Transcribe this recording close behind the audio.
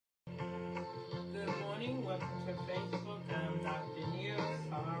to Facebook. I'm Dr. Neil.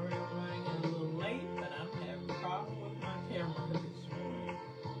 Sorry I'm running a little late, but I'm having a problem with my camera this morning.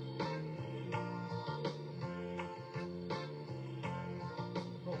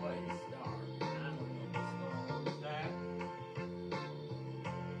 Boy, it's dark. I don't know what's going on with that.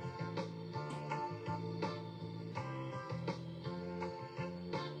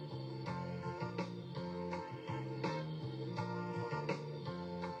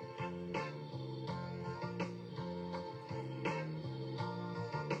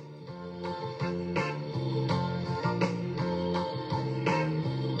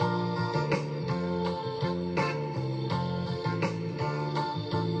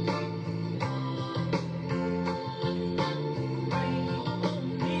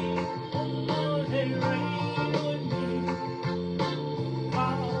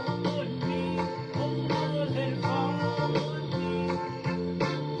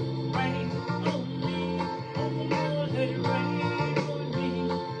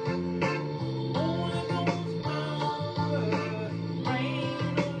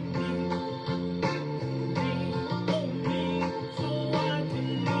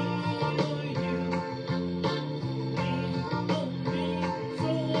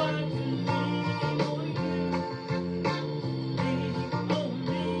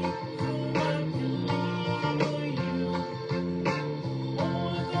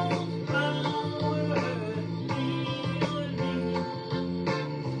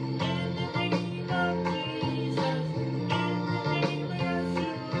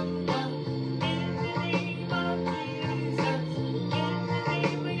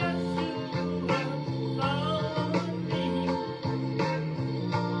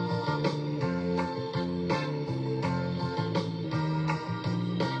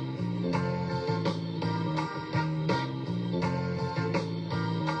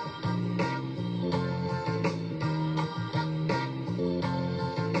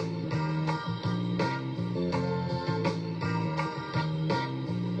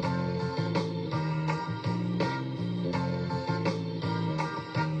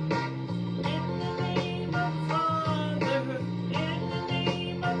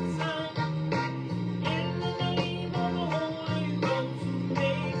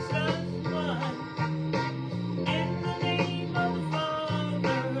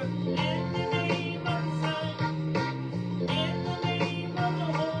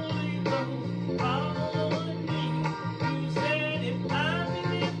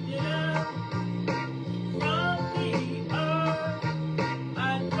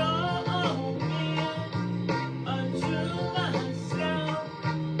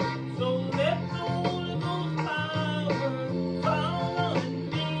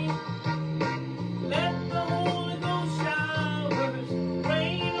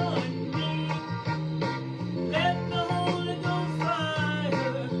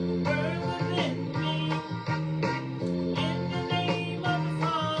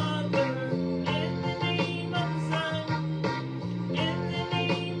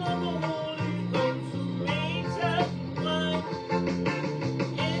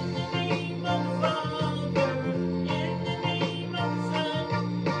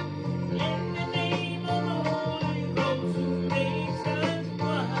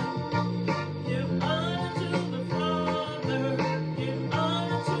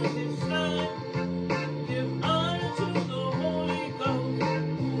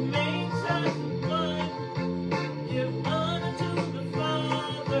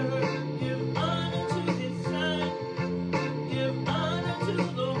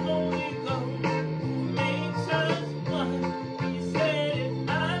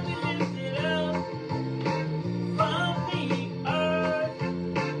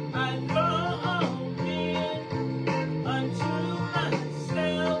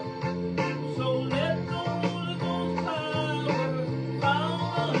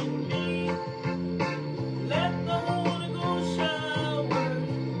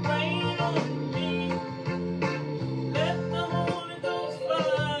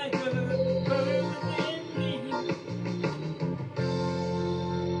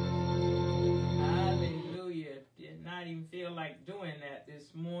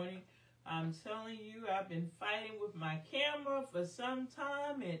 I'm telling you, I've been fighting with my camera for some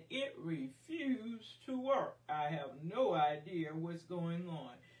time and it refused to work. I have no idea what's going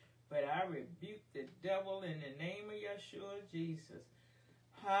on, but I rebuke the devil in the name of Yeshua Jesus.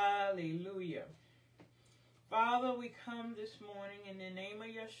 Hallelujah. Father, we come this morning in the name of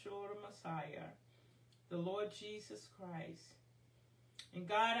Yeshua the Messiah, the Lord Jesus Christ. And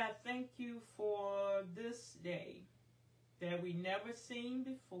God, I thank you for this day that we never seen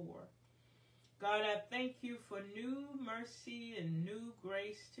before. God, I thank you for new mercy and new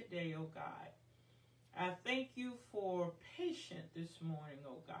grace today, oh God. I thank you for patience this morning,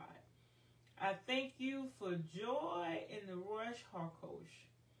 oh God. I thank you for joy in the Rosh Hashanah.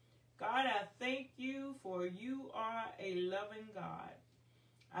 God, I thank you for you are a loving God.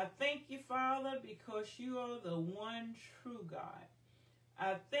 I thank you, Father, because you are the one true God.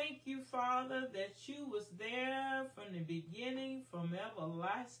 I thank you, Father, that you was there from the beginning, from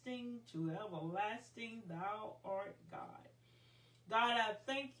everlasting to everlasting, thou art God. God, I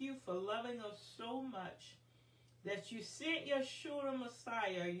thank you for loving us so much that you sent Yeshua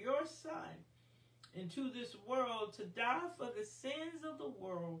Messiah, your Son, into this world to die for the sins of the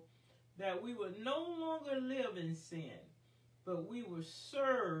world, that we would no longer live in sin, but we will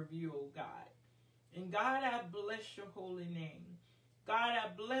serve you, O God. And God, I bless your holy name. God, I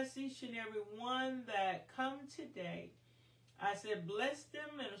bless each and every one that come today. I said, bless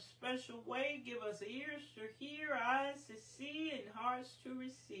them in a special way. Give us ears to hear, eyes to see, and hearts to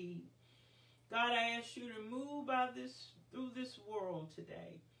receive. God, I ask you to move through this world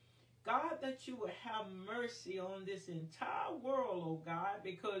today. God, that you would have mercy on this entire world, oh God,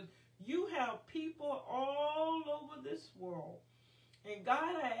 because you have people all over this world. And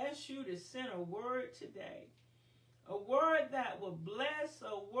God, I ask you to send a word today. A word that would bless,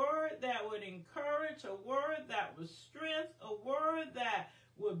 a word that would encourage, a word that would strengthen, a word that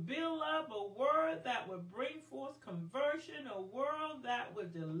would build up, a word that would bring forth conversion, a word that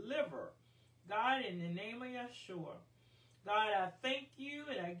would deliver. God, in the name of Yeshua. God, I thank you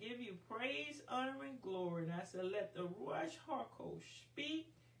and I give you praise, honor, and glory. And I said, let the Rosh Hashanah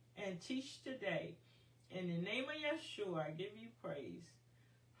speak and teach today. In the name of Yeshua, I give you praise.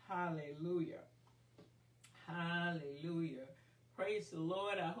 Hallelujah. Hallelujah. Praise the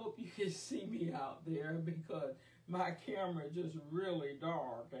Lord. I hope you can see me out there because my camera is just really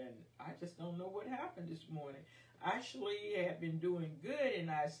dark and I just don't know what happened this morning. Actually, I have been doing good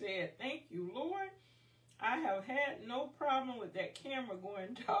and I said, thank you, Lord. I have had no problem with that camera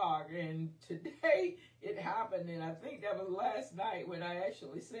going dark, and today it happened, and I think that was last night when I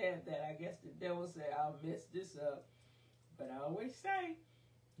actually said that. I guess the devil said I'll mess this up, but I always say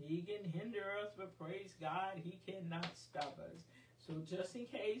he can hinder us, but praise God, he cannot stop us. So just in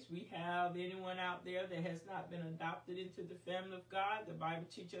case we have anyone out there that has not been adopted into the family of God, the Bible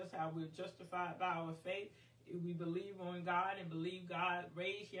teaches us how we're justified by our faith. We believe on God and believe God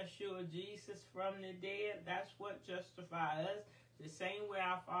raised Yeshua Jesus from the dead. That's what justifies us. The same way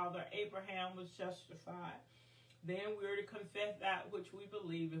our father Abraham was justified. Then we're to confess that which we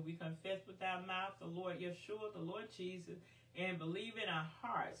believe. If we confess with our mouth the Lord Yeshua, the Lord Jesus, and believe in our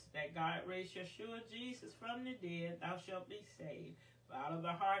hearts that God raised Yeshua Jesus from the dead, thou shalt be saved. For out of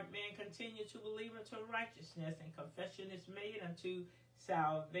the heart man continue to believe unto righteousness, and confession is made unto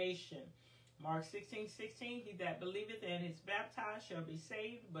salvation. Mark 16:16, he that believeth and is baptized shall be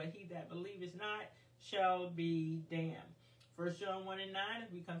saved, but he that believeth not shall be damned. 1 John 1:9,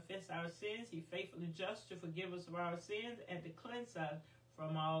 if we confess our sins, he faithful and just to forgive us of our sins and to cleanse us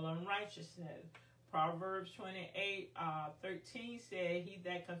from all unrighteousness. Proverbs 28:13 said, he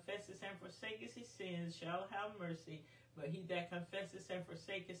that confesses and forsaketh his sins shall have mercy, but he that confesses and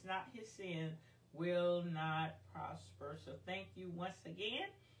forsaketh not his sin will not prosper. So thank you once again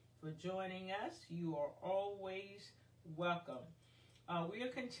for joining us. You are always welcome. We are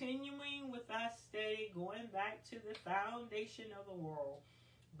continuing with our study, going back to the foundation of the world.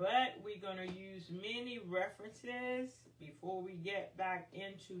 But we're going to use many references before we get back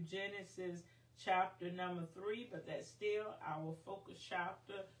into Genesis chapter number 3. But that's still our focus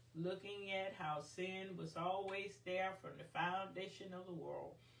chapter, looking at how sin was always there from the foundation of the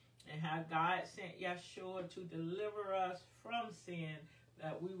world, and how God sent Yeshua to deliver us from sin,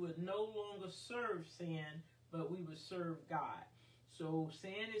 that we would no longer serve sin, but we would serve God. So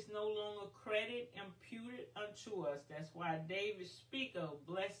sin is no longer credit imputed unto us. That's why David speaks of,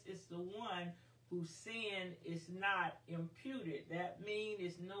 blessed is the one whose sin is not imputed. That means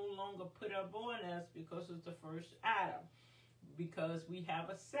it's no longer put up on us because of the first Adam. Because we have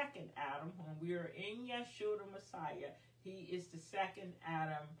a second Adam when we are in Yeshua the Messiah. He is the second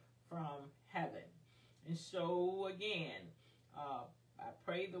Adam from heaven. And so again, I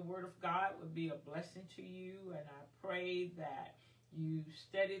pray the word of God would be a blessing to you, and I pray that you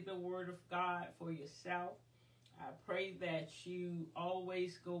study the word of God for yourself. I pray that you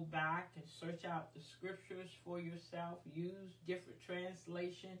always go back and search out the scriptures for yourself. Use different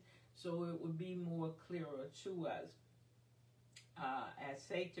translation so it would be more clearer to us. I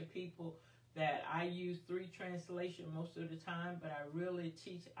say to people that I use 3 translations most of the time, but I really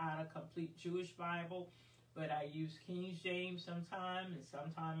teach out a complete Jewish Bible. But I use King James sometime, and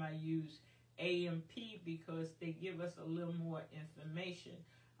sometimes I use A&P because they give us a little more information.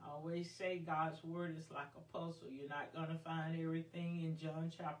 I always say God's word is like a puzzle. You're not going to find everything in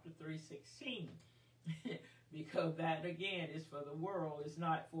John chapter 3:16 because that, again, is for the world. It's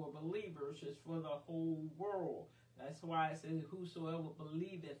not for believers. It's for the whole world. That's why it says, whosoever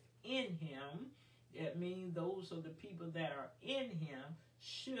believeth in him, that means those are the people that are in him,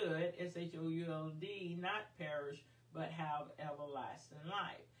 should, S-H-O-U-L-D, not perish, but have everlasting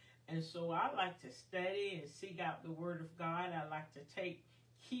life. And so I like to study and seek out the word of God. I like to take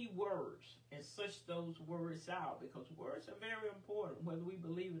key words and search those words out, because words are very important, whether we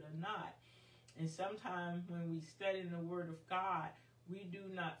believe it or not. And sometimes when we study the word of God, we do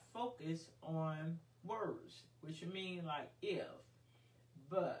not focus on words, which mean like if,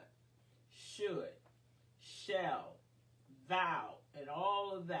 but, should, shall, thou, and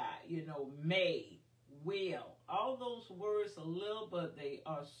all of that, may, will. All those words are little, but they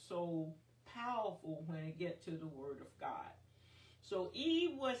are so powerful when it gets to the word of God. So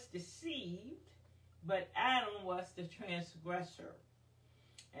Eve was deceived, but Adam was the transgressor.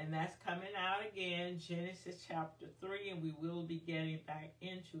 And that's coming out again, Genesis chapter 3, and we will be getting back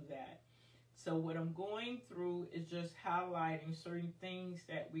into that. So what I'm going through is just highlighting certain things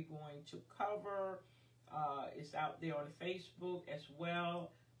that we're going to cover. It's out there on Facebook as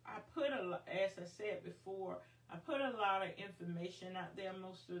well. As I said before, I put a lot of information out there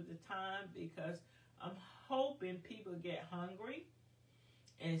most of the time because I'm hoping people get hungry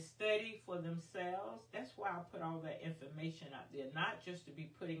and study for themselves. That's why I put all that information out there, not just to be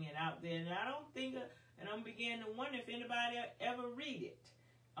putting it out there. And I don't think, and I'm beginning to wonder if anybody ever read it.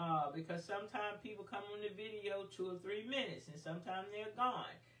 Because sometimes people come on the video 2 or 3 minutes, and sometimes they're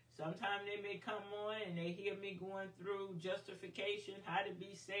gone. Sometimes they may come on and they hear me going through justification, how to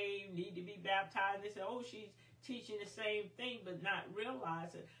be saved, need to be baptized. They say, oh, she's teaching the same thing, but not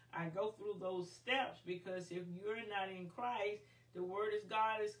realizing I go through those steps, because if you're not in Christ, the word of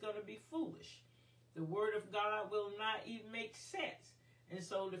God is going to be foolish. The word of God will not even make sense. And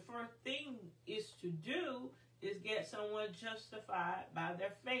so the first thing is to do is get someone justified by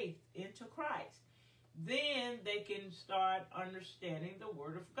their faith into Christ. Then they can start understanding the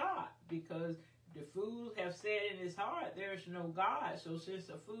word of God, because the fool have said in his heart, there is no God. So since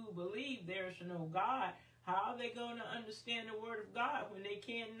the fool believe there is no God, how are they going to understand the word of God when they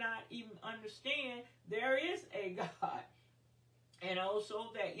cannot even understand there is a God? And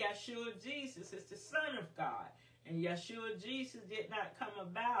also that Yeshua Jesus is the Son of God. And Yeshua Jesus did not come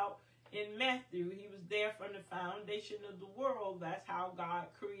about in Matthew. He was there from the foundation of the world. That's how God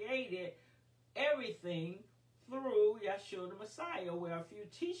created everything through Yeshua the Messiah. Where a few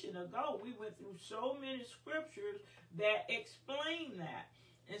teachings ago, we went through so many scriptures that explain that.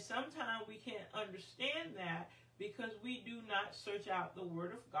 And sometimes we can't understand that because we do not search out the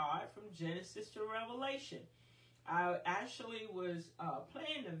Word of God from Genesis to Revelation. I actually was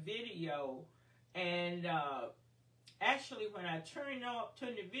playing a video, and actually when I turned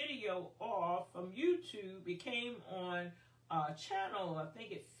the video off from YouTube, it came on channel, I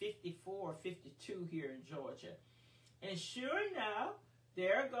think it's 54 or 52 here in Georgia. And sure enough,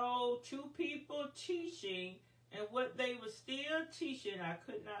 there go 2 people teaching, and what they were still teaching, I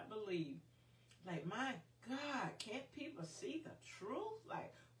could not believe. Like, my God, can't people see the truth?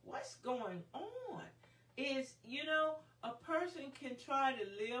 Like, what's going on? Is, a person can try to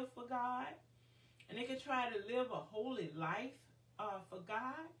live for God, and they can try to live a holy life for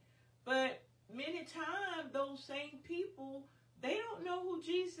God, but many times those same people, they don't know who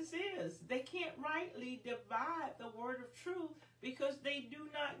Jesus is. They can't rightly divide the word of truth because they do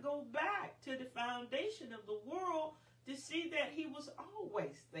not go back to the foundation of the world to see that he was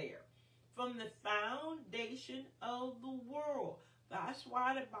always there. From the foundation of the world. That's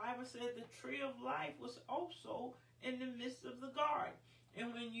why the Bible said the tree of life was also in the midst of the garden.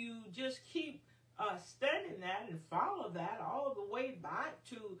 And when you just keep studying that and follow that all the way back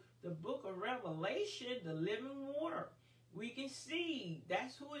to the book of Revelation, the living water, we can see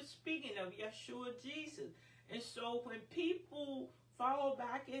that's who is speaking of, Yeshua Jesus. And so when people fall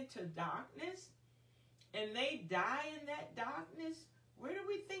back into darkness and they die in that darkness, where do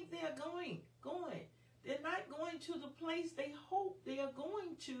we think they're going? They're not going to the place they hope they are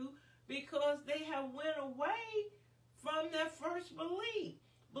going to, because they have went away from their first belief.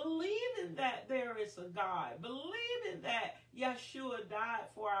 Believing that there is a God. Believing that Yeshua died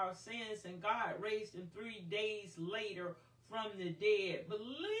for our sins and God raised him 3 days later from the dead.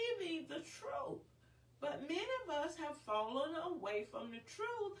 Believing the truth. But many of us have fallen away from the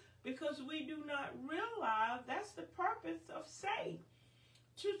truth because we do not realize that's the purpose of Satan.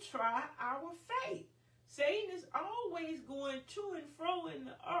 To try our faith. Satan is always going to and fro in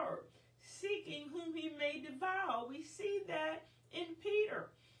the earth, may devour. We see that in Peter.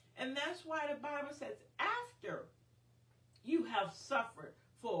 And that's why the Bible says, after you have suffered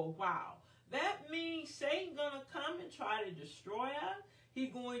for a while. That means Satan's going to come and try to destroy us.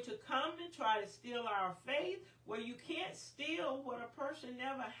 He's going to come and try to steal our faith. Well, you can't steal what a person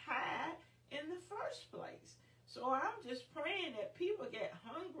never had in the first place. So I'm just praying that people get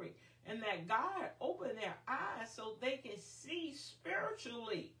hungry and that God open their eyes so they can see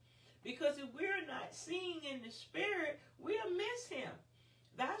spiritually. Because if we're not seeing in the spirit, we'll miss him.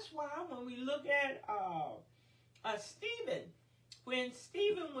 That's why when we look at Stephen, when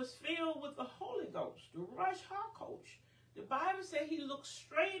Stephen was filled with the Holy Ghost, the Rush Coach, the Bible said he looked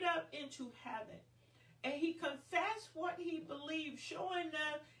straight up into heaven. And he confessed what he believed, showing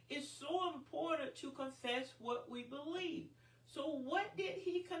that it's so important to confess what we believe. So what did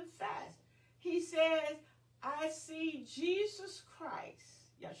he confess? He says, I see Jesus Christ,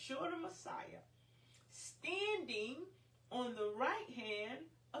 Yeshua the Messiah, standing on the right hand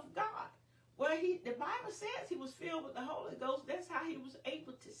of God. Well, the Bible says he was filled with the Holy Ghost. That's how he was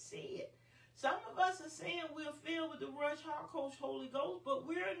able to see it. Some of us are saying we're filled with the Rush Coach Holy Ghost, but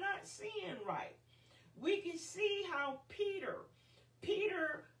we're not seeing right. We can see how Peter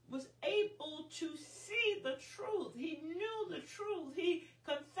was able to see the truth. He knew the truth. He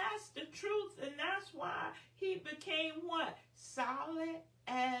confessed the truth, and that's why he became what? Solid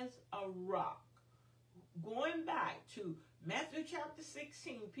as a rock. Going back to Matthew chapter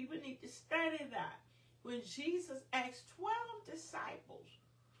 16, people need to study that. When Jesus asked 12 disciples,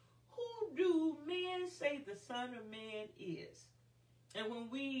 who do men say the Son of Man is? And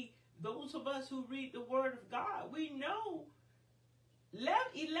when those of us who read the Word of God, we know 11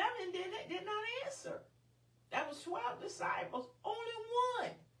 did not answer. That was 12 disciples, only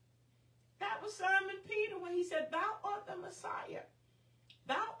one. That was Simon Peter when he said, thou art the Messiah.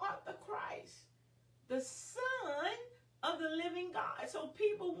 Thou art the Christ, the Son of the living God. So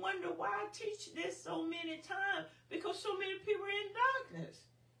people wonder why I teach this so many times, because so many people are in darkness.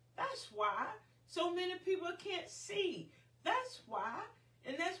 That's why so many people can't see. That's why.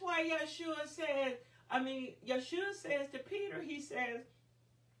 And that's why Yeshua says to Peter, he says,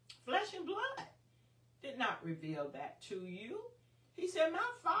 flesh and blood did not reveal that to you. He said, my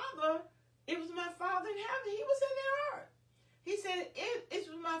Father, it was my Father in heaven. He was in the earth. He said, it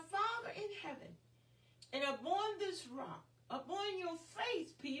was my Father in heaven. And upon this rock, upon your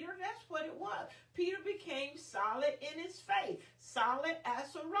faith, Peter, that's what it was. Peter became solid in his faith, solid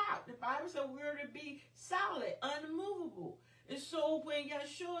as a rock. The Bible said we're to be solid, unmovable. And so when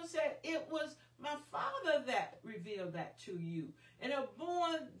Yeshua said, it was my Father that revealed that to you. And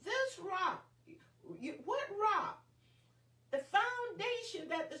upon this rock, what rock? The foundation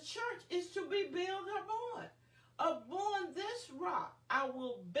that the church is to be built upon. Upon this rock, I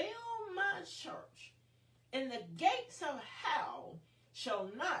will build my church, and the gates of hell shall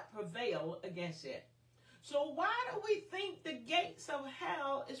not prevail against it. So why do we think the gates of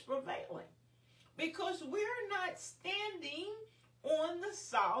hell is prevailing? Because we're not standing on the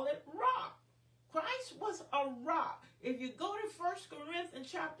solid rock. Christ was a rock. If you go to 1 Corinthians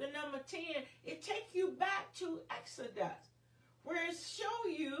chapter number 10, it takes you back to Exodus, where it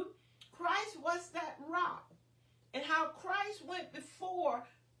shows you Christ was that rock, and how Christ went before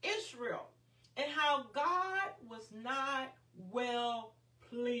Israel, and how God was not well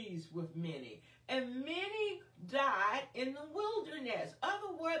pleased with many. And many died in the wilderness.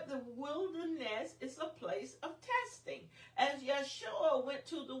 Other words, the wilderness is a place of testing. As Yeshua went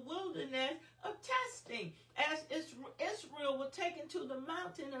to the wilderness of testing. As Israel was taken to the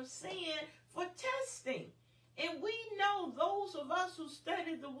mountain of sin for testing. And we know, those of us who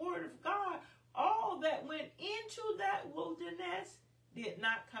studied the Word of God, all that went into that wilderness did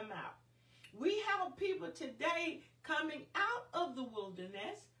not come out. We have people today coming out of the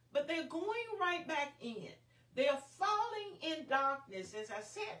wilderness, but they're going right back in. They're falling in darkness. As I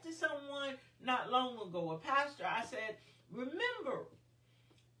said to someone not long ago, a pastor, I said, remember,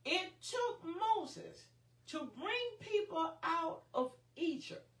 it took Moses to bring people out of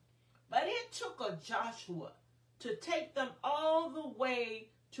Egypt, but it took a Joshua to take them all the way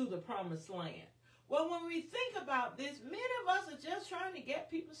to the promised land. Well, when we think about this, many of us are just trying to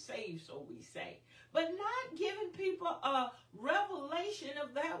get people saved, so we say, but not giving people a revelation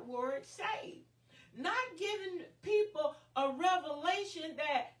of that word saved. Not giving people a revelation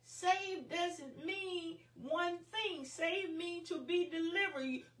that saved doesn't mean one thing. Saved means to be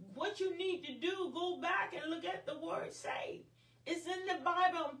delivered. What you need to do, go back and look at the word saved. It's in the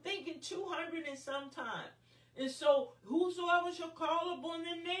Bible, I'm thinking 200 and some times. And so, whosoever shall call upon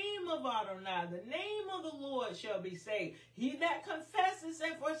the name of Adonai, the name of the Lord shall be saved. He that confesses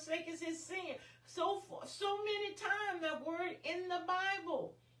and forsakes his sin. so many times, that word in the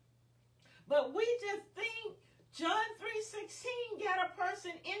Bible. But we just think John 3:16 got a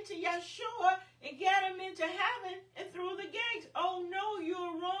person into Yeshua and got him into heaven and through the gates. Oh no,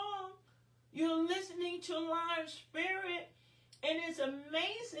 you're wrong. You're listening to lying spirit. And it's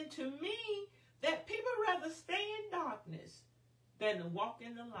amazing to me that people rather stay in darkness than to walk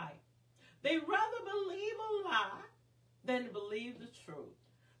in the light. They rather believe a lie than to believe the truth.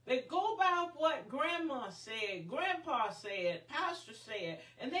 They go by what grandma said, grandpa said, pastor said,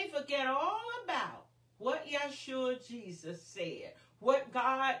 and they forget all about what Yeshua Jesus said, what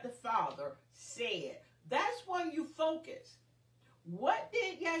God the Father said. That's why you focus. What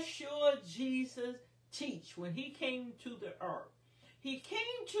did Yeshua Jesus teach when he came to the earth? He came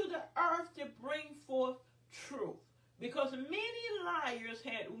to the earth to bring forth truth, because many liars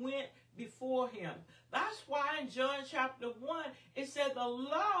had went before him. That's why in John chapter 1, it said the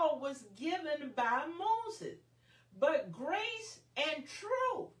law was given by Moses, but grace and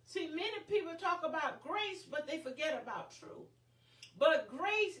truth. See, many people talk about grace, but they forget about truth. But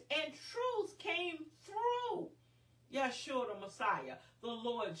grace and truth came through Yeshua the Messiah, the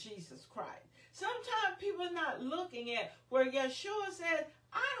Lord Jesus Christ. Sometimes people are not looking at where Yeshua said,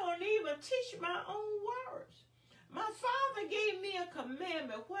 I don't even teach my own words. My Father gave me a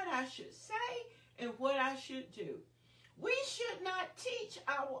commandment, what I should say and what I should do. We should not teach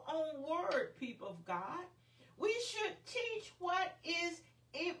our own word, people of God. We should teach what is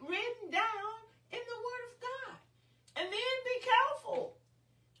written down in the Word of God. And then be careful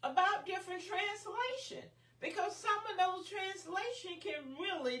about different translation, because some of those translations can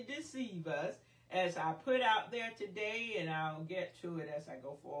really deceive us, as I put out there today, and I'll get to it as I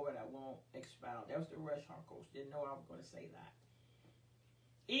go forward. I won't expound. That was the Rush Harkos. Didn't know I was going to say that.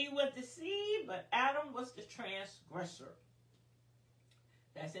 Eve was deceived, but Adam was the transgressor.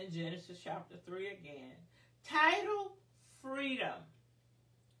 That's in Genesis chapter 3 again. Title, freedom.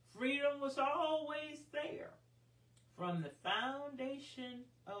 Freedom was always there from the foundation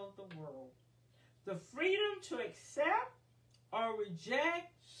of the world. The freedom to accept or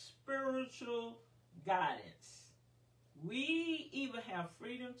reject spiritual guidance. We even have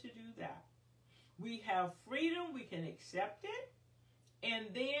freedom to do that. We have freedom, we can accept it, and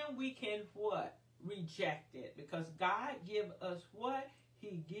then we can what? Reject it. Because God gives us what?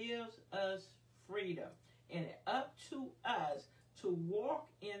 He gives us freedom. And it's up to us to walk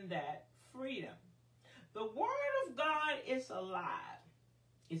in that freedom. The Word of God is alive.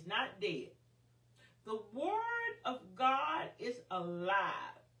 It's not dead. The Word of God is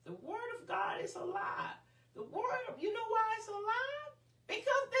alive. The Word of God is alive. The Word of, you know why it's alive? Because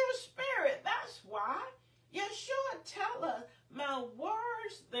they're spirit. That's why. Yeshua tell us, my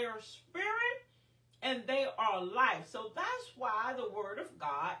words, they're spirit and they are life. So that's why the Word of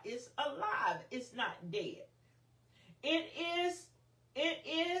God is alive. It's not dead. It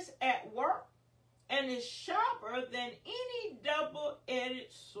is at work and is sharper than any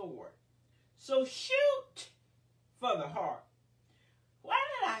double-edged sword. So shoot for the heart. Why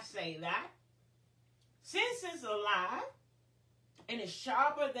did I say that? Since it's alive and it's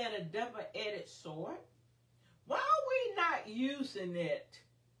sharper than a double-edged sword, why are we not using it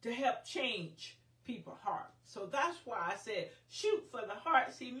to help change people's hearts? So that's why I said shoot for the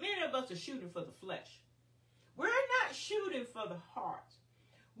heart. See, many of us are shooting for the flesh. We're not shooting for the heart.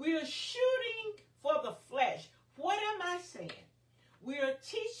 We are shooting for the flesh. What am I saying? We are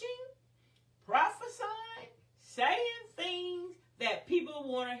teaching, prophesying, saying things that people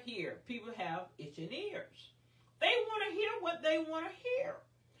want to hear. People have itching ears. They want to hear what they want to hear.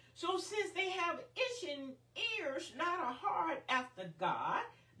 So since they have itching ears, not a heart after God,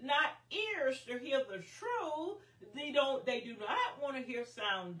 not ears to hear the truth, they do not want to hear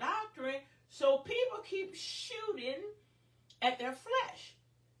sound doctrine. So people keep shooting at their flesh.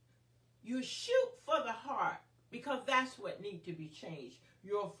 You shoot for the heart because that's what needs to be changed.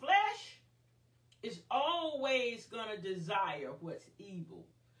 Your flesh is always going to desire what's evil.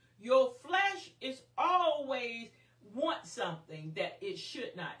 Your flesh is always want something that it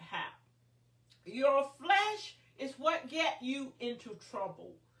should not have. Your flesh is what get you into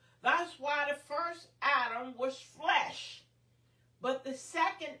trouble. That's why the first Adam was flesh, but the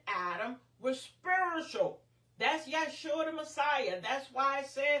second Adam was spiritual. That's Yeshua the Messiah. That's why I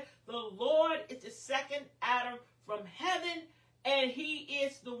said the Lord is the second Adam from heaven, and he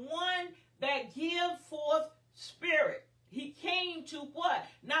is the one that gives forth spirit. He came to what?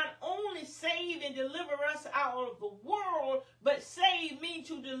 Not only save and deliver us out of the world, but save me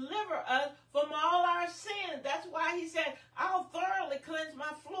to deliver us from all our sins. That's why he said, I'll thoroughly cleanse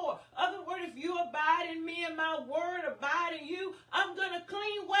my floor. Other word, if you abide in me and my word abide in you, I'm going to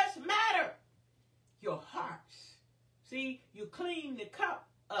clean what's matter. See, you clean the cup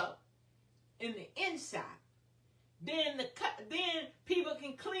up in the inside. Then people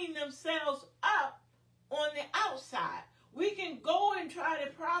can clean themselves up on the outside. We can go and try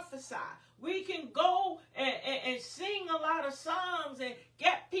to prophesy. We can go and sing a lot of songs and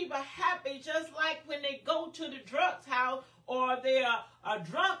get people happy, just like when they go to the drugs house or they are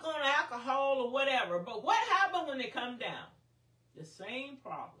drunk on alcohol or whatever. But what happens when they come down? The same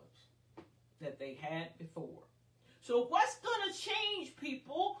problems that they had before. So what's going to change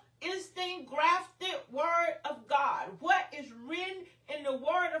people is the engrafted word of God. What is written in the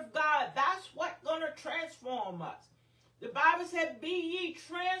word of God, that's what's going to transform us. The Bible said, be ye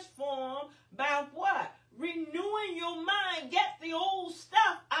transformed by what? Renewing your mind. Get the old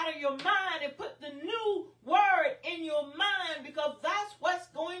stuff out of your mind and put the new word in your mind, because that's what's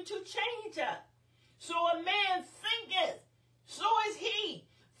going to change us. So a man thinketh, so is he.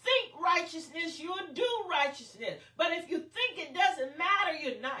 Think righteousness, you'll do righteousness. But if you think it doesn't matter,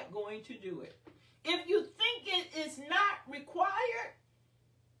 you're not going to do it. If you think it is not required,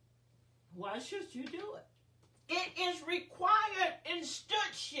 why should you do it? It is required in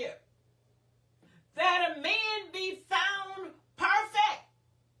stewardship that a man be found perfect.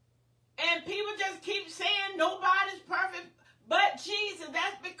 And people just keep saying nobody's perfect but Jesus.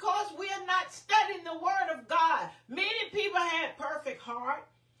 That's because we are not studying the word of God. Many people had perfect heart.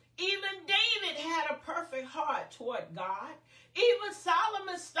 Even David had a perfect heart toward God. Even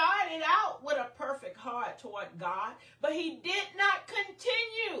Solomon started out with a perfect heart toward God, but he did not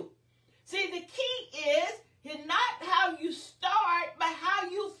continue. See, the key is not how you start, but how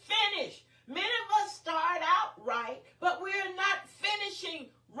you finish. Many of us start out right, but we're not finishing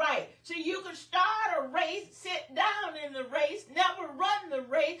right. So you can start a race, sit down in the race, never run the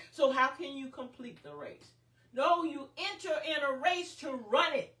race. So how can you complete the race? No, you enter in a race to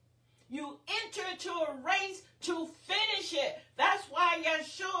run it. You enter into a race to finish it. That's why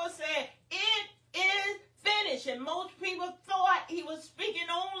Yeshua said, it is finished. And most people thought he was speaking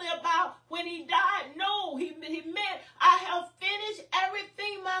only about when he died. No, he meant, I have finished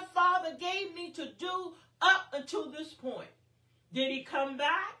everything my Father gave me to do up until this point. Did he come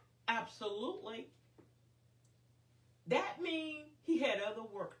back? Absolutely. That means he had other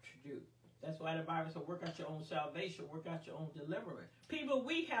work to do. That's why the Bible says, work out your own salvation, work out your own deliverance. People,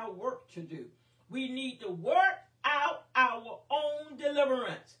 we have work to do. We need to work out our own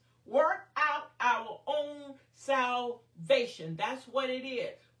deliverance. Work out our own salvation. That's what it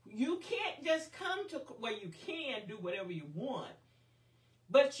is. You can't just come to, well, you can do whatever you want,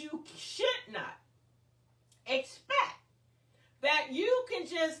 but you should not expect that you can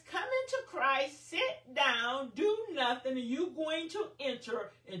just come into Christ, sit down, do nothing, and you're going to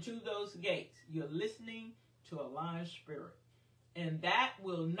enter into those gates. You're listening to a lying spirit, and that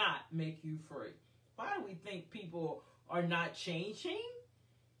will not make you free. Why do we think people are not changing?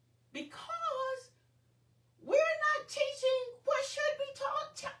 Because we're not teaching what should be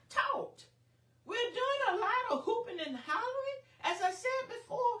taught. We're doing a lot of hooping and hollering. As I said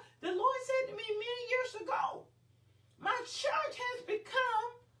before, the Lord said to me many years ago, my church has become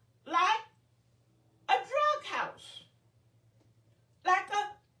like a drug house, like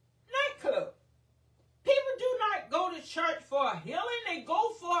a nightclub. People do not go to church for a healing, they go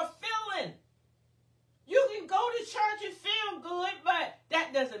for a feeling. You can go to church and feel good, but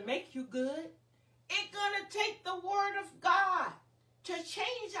that doesn't make you good. It's going to take the word of God to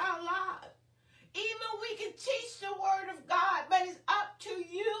change our lives. Even we can teach the word of God, but it's up to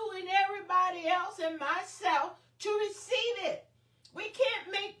you and everybody else and myself to receive it. We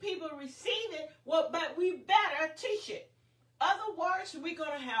can't make people receive it, well, but we better teach it. Other words, we're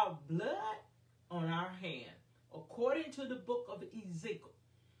going to have blood on our hand, according to the book of Ezekiel.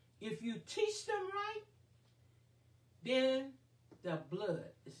 If you teach them right, then the blood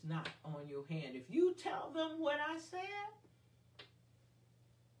is not on your hand. If you tell them what I said,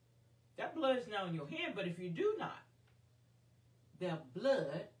 that blood is not on your hand. But if you do not, the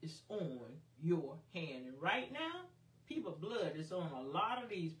blood is on your hand. And right now, people's blood is on a lot of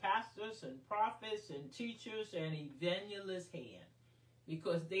these pastors and prophets and teachers and evangelists' hand,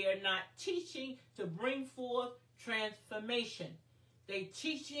 because they are not teaching to bring forth transformation. They're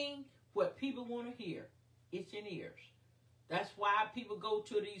teaching what people want to hear, itching ears. That's why people go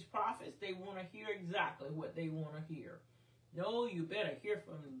to these prophets. They want to hear exactly what they want to hear. No, you better hear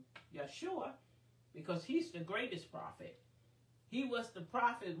from Yeshua, because he's the greatest prophet. He was the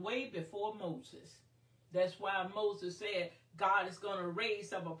prophet way before Moses. That's why Moses said, God is going to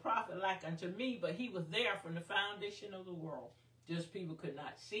raise up a prophet like unto me, but he was there from the foundation of the world. Just people could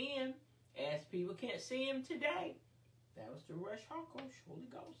not see him, as people can't see him today. That was the Rush Hakosh, Holy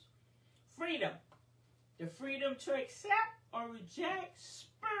Ghost. Freedom. the freedom to accept or reject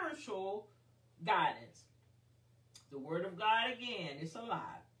spiritual guidance. The word of God, again, is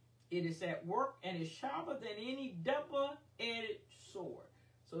alive. It is at work and is sharper than any double-edged sword.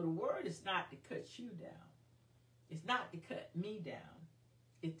 So the word is not to cut you down. It's not to cut me down.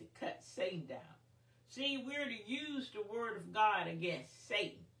 It's to cut Satan down. See, we're to use the word of God against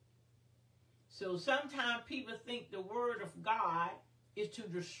Satan. So sometimes people think the word of God is to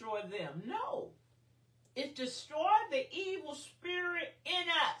destroy them. No. It's destroy the evil spirit in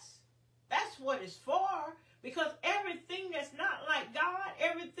us. That's what it's for. Because everything that's not like God,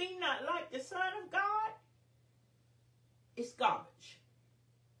 everything not like the Son of God, it's garbage.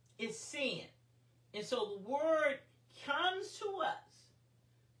 It's sin. And so the word comes to us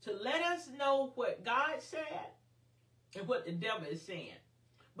to let us know what God said and what the devil is saying.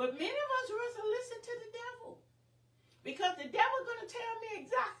 But many of us rather listen to the devil. Because the devil's going to tell me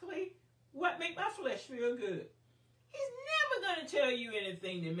exactly what makes my flesh feel good. He's never going to tell you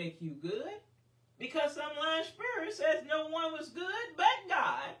anything to make you good. Because some lying spirit says no one was good but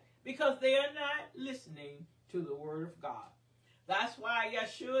God. Because they are not listening to the word of God. That's why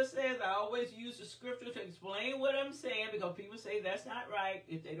Yeshua says, I always use the scripture to explain what I'm saying, because people say that's not right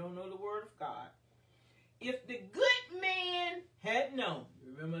if they don't know the word of God. If the good man had known,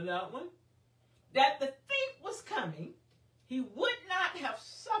 remember that one, that the thief was coming, he would not have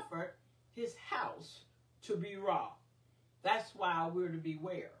suffered his house to be robbed. That's why we're to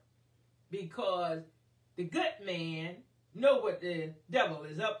beware. Because the good man know what the devil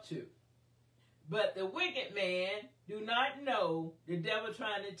is up to. But the wicked man do not know the devil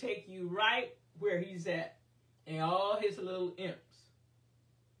trying to take you right where he's at and all his little imps.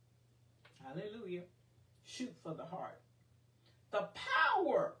 Hallelujah. Shoot for the heart. The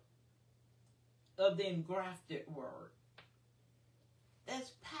power of the engrafted word.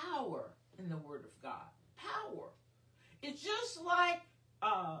 There's power in the word of God. Power. It's just like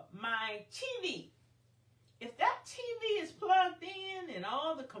my TV. If that TV is plugged in and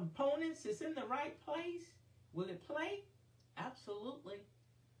all the components is in the right place, will it play? Absolutely.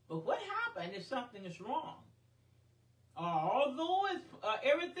 But what happens if something is wrong? Although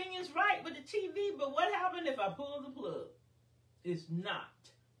everything is right with the TV, but what happens if I pull the plug? It's not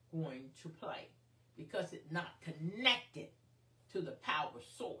going to play because it's not connected to the power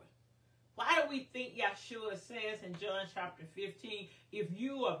source. Why do we think Yeshua says in John chapter 15, if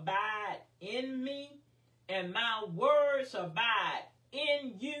you abide in me and my words abide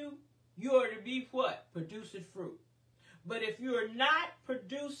in you, you are to be what? Producing fruit. But if you are not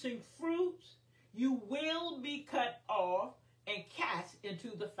producing fruits, you will be cut off and cast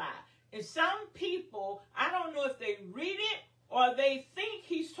into the fire. And some people, I don't know if they read it or they think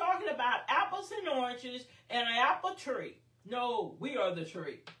he's talking about apples and oranges and an apple tree. No, we are the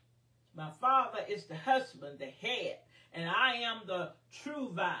tree. My Father is the husband, the head, and I am the true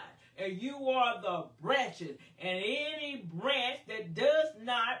vine. And you are the branches, and any branch that does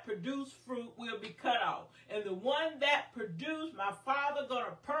not produce fruit will be cut off. And the one that produces, my Father going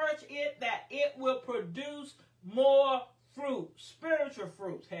to purge it, that it will produce more fruit. Spiritual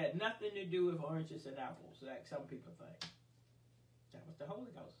fruits had nothing to do with oranges and apples, like some people think. That was the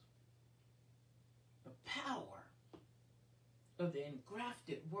Holy Ghost. The power of the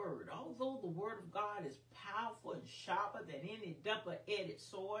engrafted word. Although the word of God is powerful and sharper than any double-edged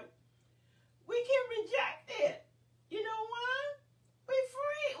sword, we can reject it. You know why?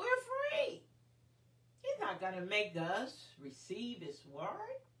 We're free. He's not going to make us receive his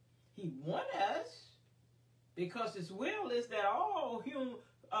word. He wants us because his will is that all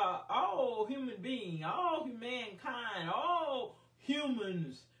human beings, all humankind, all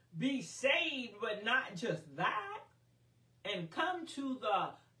humans be saved, but not just that, and come to the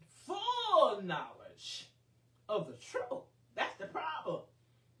full knowledge of the truth. That's the problem.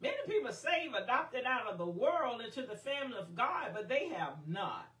 Many people saved, adopted out of the world into the family of God, but they have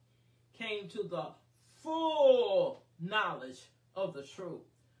not came to the full knowledge of the truth.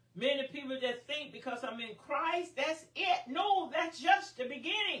 Many people just think because I'm in Christ, that's it. No, that's just the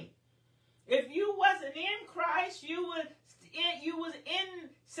beginning. If you wasn't in Christ, you was in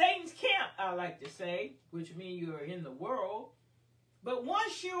Satan's camp, I like to say, which means you are in the world. But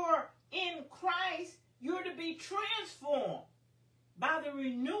once you're in Christ, you're to be transformed by the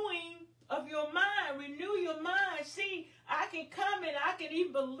renewing of your mind. Renew your mind. See, I can come and I can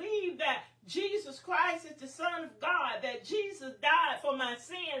even believe that Jesus Christ is the Son of God, that Jesus died for my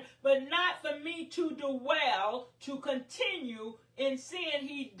sin, but not for me to dwell, to continue in sin.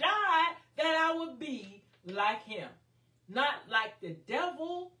 He died that I would be like him. Not like the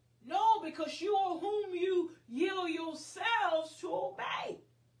devil. No, because you are whom you yield yourselves to obey.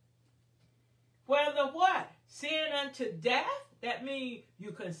 Whether what? unto death, that means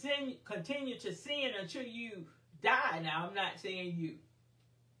you continue to sin until you die. Now, I'm not saying you,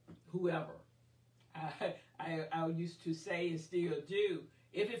 whoever. I used to say and still do.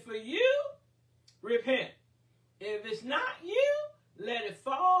 If it's for you, repent. If it's not you, let it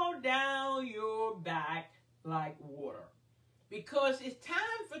fall down your back like water. Because it's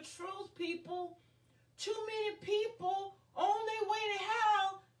time for truth, people. Too many people on their way to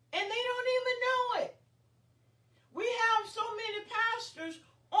hell, and they don't even know it. We have so many pastors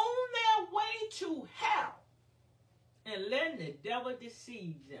on their way to hell and letting the devil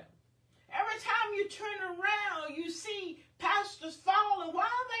deceive them. Every time you turn around, you see pastors falling. Why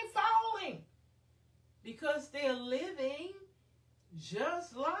are they falling? Because they're living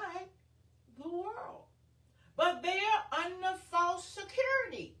just like the world. But they're under false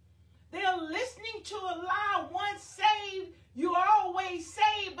security. They're listening to a lie. Once saved, you're always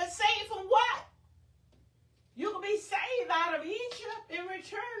saved. But saved from what? You can be saved out of Egypt and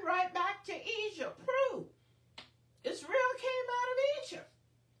return right back to Egypt. Prove. Israel came out of Egypt.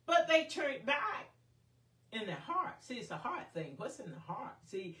 But they turned back in their heart. See, it's a heart thing. What's in the heart?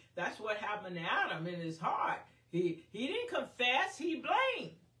 See, that's what happened to Adam in his heart. He didn't confess. He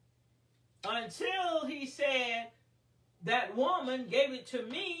blamed. Until he said, that woman gave it to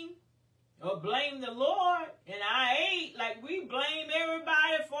me, or blame the Lord, and I ate. Like we blame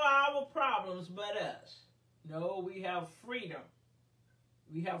everybody for our problems but us. No, we have freedom.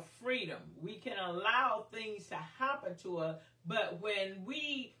 We have freedom. We can allow things to happen to us, but when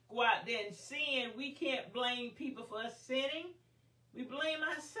we go out there and sin, we can't blame people for us sinning. We blame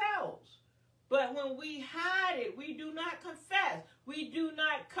ourselves. But when we hide it, we do not confess. We do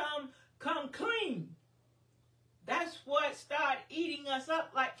not come clean. That's what starts eating us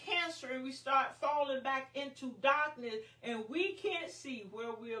up like cancer, and we start falling back into darkness, and we can't see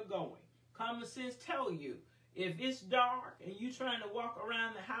where we're going. Common sense tell you, if it's dark and you're trying to walk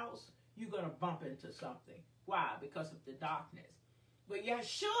around the house, you're going to bump into something. Why? Because of the darkness. But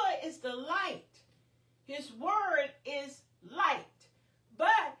Yeshua is the light. His word is light.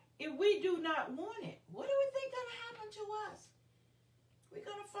 But if we do not want it, what do we think going to happen to us? We're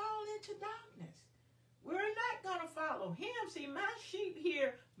going to fall into darkness. We're not going to follow him. See, my sheep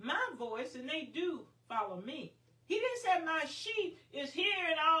hear my voice, and they do follow me. He didn't say my sheep is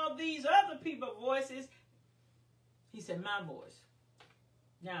hearing all these other people's voices. He said my voice.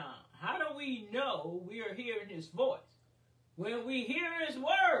 Now, how do we know we are hearing his voice? When we hear his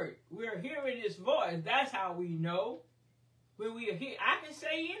word, we're hearing his voice. That's how we know. When we hear, I can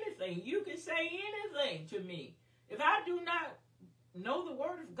say anything. You can say anything to me. If I do not know the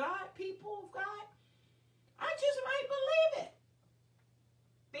word of God, people of God, I just might believe it.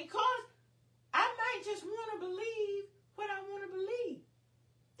 Because I might just want to believe what I want to believe.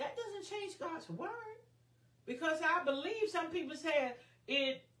 That doesn't change God's word. Because I believe, some people say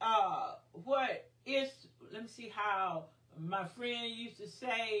it, let me see how my friend used to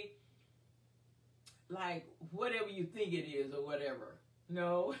say, like, whatever you think it is or whatever.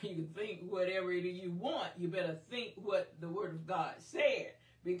 No, you can think whatever it is you want. You better think what the word of God said.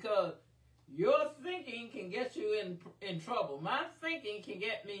 Because your thinking can get you in trouble. My thinking can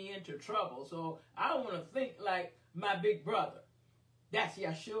get me into trouble. So I want to think like my big brother. That's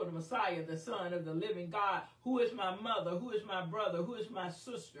Yeshua the Messiah, the Son of the living God, who is my mother, who is my brother, who is my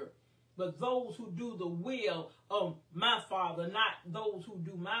sister. But those who do the will of my Father, not those who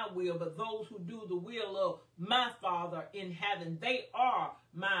do my will, but those who do the will of my Father in heaven, they are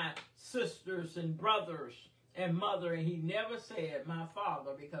my sisters and brothers and mother. And he never said my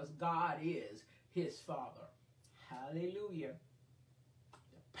Father, because God is his Father. Hallelujah.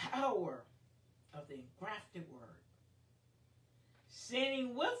 The power of the engrafted word.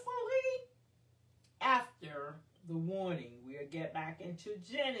 Sinning willfully after the warning. We'll get back into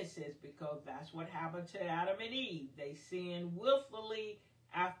Genesis, because that's what happened to Adam and Eve. They sinned willfully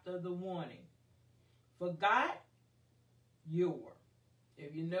after the warning. Forgot your.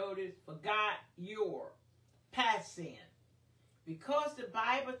 If you notice, forgot your past sin. Because the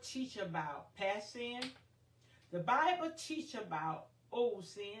Bible teach about past sin, the Bible teach about old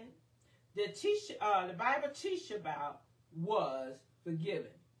sin. The Bible teach about was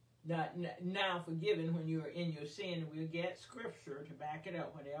forgiven. Now forgiven when you're in your sin, and we'll get scripture to back it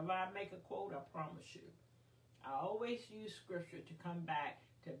up. Whenever I make a quote, I promise you, I always use scripture to come back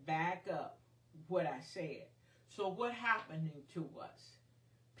to back up what I said. So what happened to us?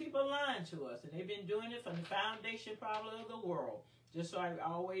 People lying to us, and they've been doing it from the foundation probably of the world. Just so I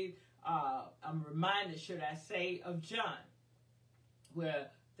always, I'm reminded, should I say, of John, where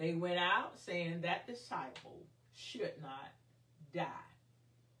they went out saying that disciple should not die.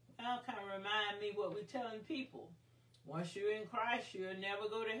 Now kind of remind me what we're telling people. Once you're in Christ, you'll never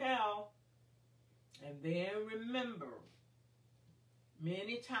go to hell. And then remember,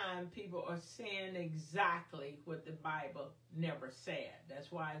 many times people are saying exactly what the Bible never said.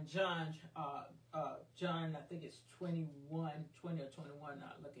 That's why John, I think it's 20 or 21,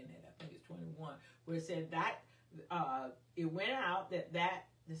 not looking at it, I think it's 21, where it said that it went out that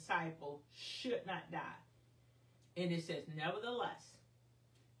disciple should not die. And it says, nevertheless,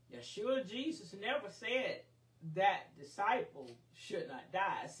 Yeshua Jesus never said that disciple should not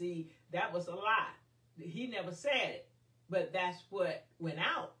die. See, that was a lie. He never said it. But that's what went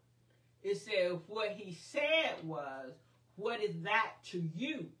out. It said what he said was, what is that to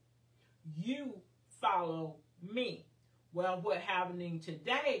you? You follow me. Well, what's happening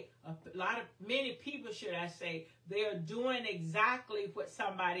today, many people, should I say, they are doing exactly what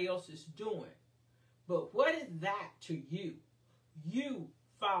somebody else is doing. But what is that to you? You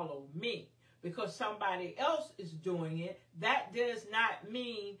follow me. Because somebody else is doing it, that does not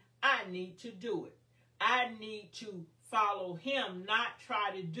mean I need to do it. I need to follow him, not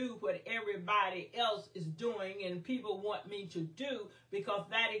try to do what everybody else is doing and people want me to do, because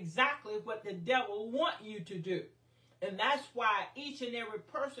that's exactly what the devil want you to do. And that's why each and every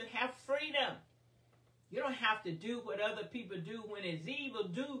person have freedom. You don't have to do what other people do when it's evil.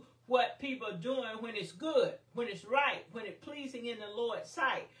 Do what people are doing when it's good, when it's right, when it's pleasing in the Lord's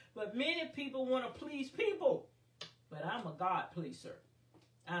sight. But many people want to please people. But I'm a God pleaser.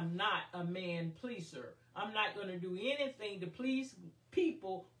 I'm not a man pleaser. I'm not going to do anything to please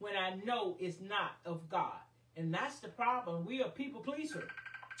people when I know it's not of God. And that's the problem. We are people pleasers.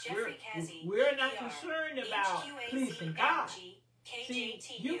 We're not concerned about pleasing God. See,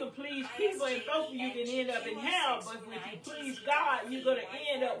 you can please people and both of you can end up in hell, but if you please God, you're going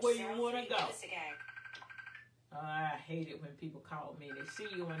to end up where you want to go. I hate it when people call me. They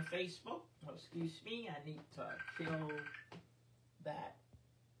see you on Facebook. Oh, excuse me, I need to kill that.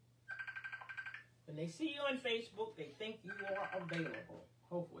 When they see you on Facebook, they think you are available.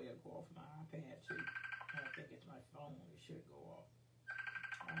 Hopefully it'll go off my iPad too. I don't think it's my phone. It should go off.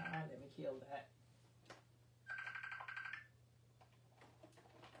 Let me kill that.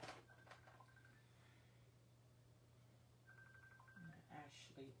 I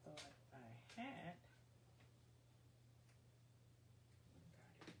actually thought I had.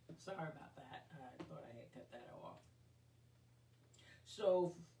 Sorry about that. I thought I had cut that off.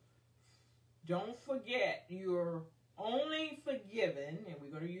 So don't forget, you're only forgiven, and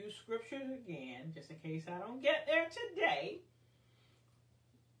we're going to use scriptures again, just in case I don't get there today.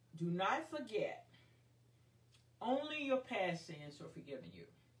 Do not forget, only your past sins are forgiven you.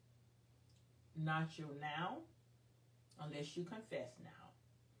 Not your now, unless you confess now.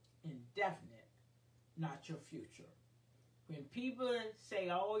 Indefinite, not your future. When people say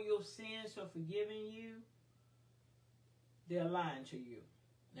all your sins are forgiven you, they're lying to you.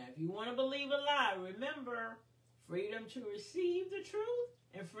 Now, if you want to believe a lie, remember, freedom to receive the truth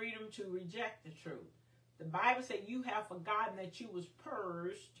and freedom to reject the truth. The Bible says you have forgotten that you was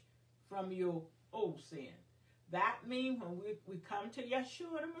purged from your old sin. That means when we come to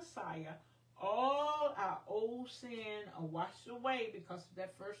Yeshua the Messiah, all our old sin are washed away, because of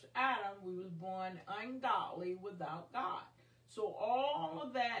that first Adam, we was born ungodly without God. So all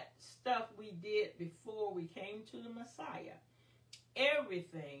of that stuff we did before we came to the Messiah,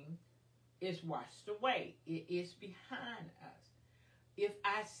 everything is washed away. It is behind us. If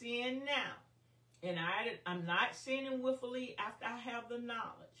I sin now, and I'm not sinning willfully after I have the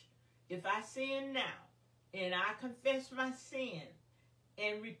knowledge. If I sin now, and I confess my sin,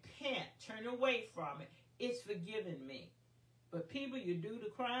 and repent, turn away from it, it's forgiven me. But people, you do the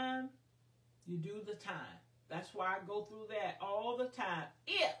crime, you do the time. That's why I go through that all the time.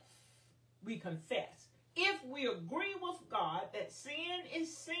 If we confess, if we agree with God that sin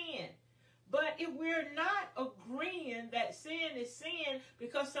is sin. But if we're not agreeing that sin is sin,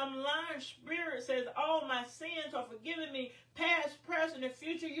 because some lying spirit says, all my sins are forgiven me, past, present, and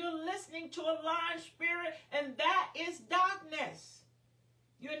future, you're listening to a lying spirit, and that is darkness.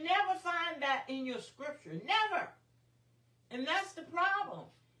 You'll never find that in your scripture. Never. And that's the problem.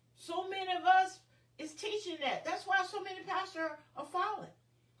 So many of us is teaching that. That's why so many pastors are falling.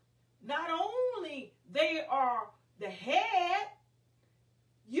 Not only they are the head,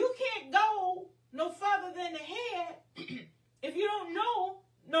 you can't go no further than the head if you don't know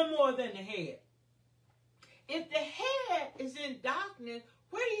no more than the head. If the head is in darkness,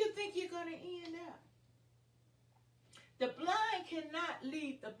 where do you think you're going to end up? The blind cannot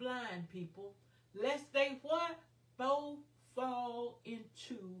lead the blind, people, lest they what? Both fall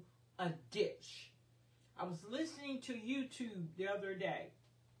into a ditch. I was listening to YouTube the other day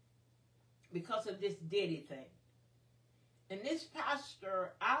because of this Diddy thing. And this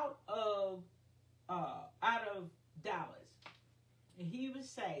pastor out of Dallas, and he was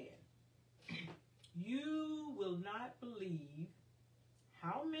saying, you will not believe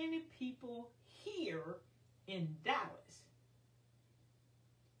how many people here in Dallas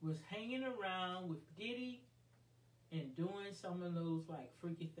was hanging around with Diddy and doing some of those like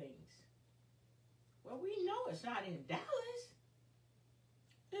freaky things. Well, we know it's not in Dallas.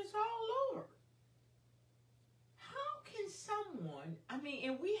 It's all over. How can someone,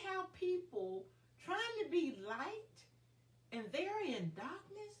 and we have people trying to be light and they're in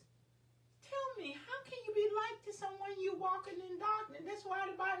darkness? Tell me, how can you be light to someone you walking in darkness? That's why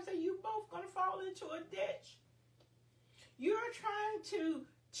the Bible says you both going to fall into a ditch. You're trying to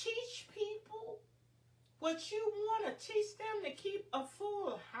teach people what you want to teach them to keep a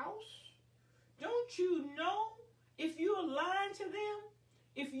full house. Don't you know if you're lying to them?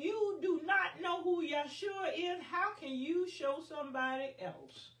 If you do not know who Yeshua is, how can you show somebody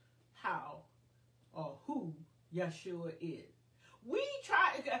else how or who Yeshua is?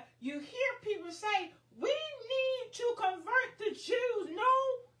 You hear people say, we need to convert the Jews.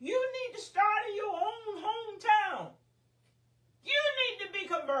 No, you need to start in your own hometown. You need to be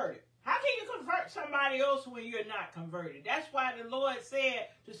converted. How can you convert somebody else when you're not converted? That's why the Lord said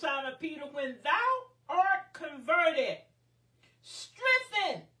to Simon Peter, when thou art converted,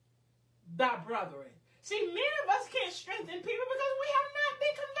 strengthen thy brethren. See, many of us can't strengthen people because we have not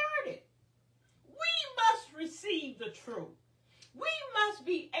been converted. We must receive the truth. We must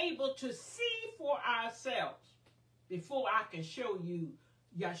be able to see for ourselves before I can show you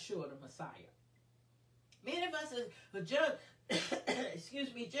Yeshua the Messiah. Many of us are just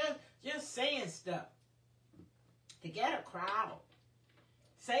saying stuff to get a crowd,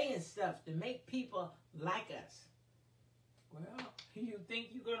 saying stuff to make people like us. Well, you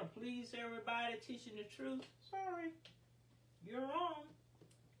think you're going to please everybody teaching the truth? Sorry, you're wrong.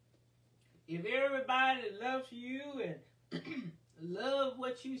 If everybody loves you and love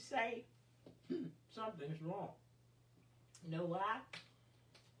what you say, something's wrong. You know why?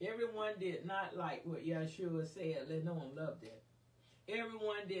 Everyone did not like what Yeshua said. Let no one love them.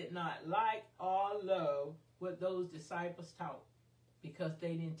 Everyone did not like or love what those disciples taught because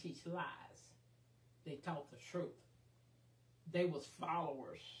they didn't teach lies. They taught the truth. They was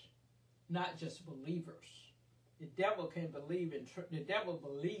followers, not just believers. The devil can believe the devil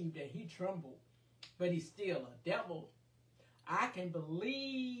believed and he trembled, but he's still a devil. I can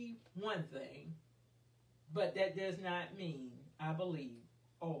believe one thing, but that does not mean I believe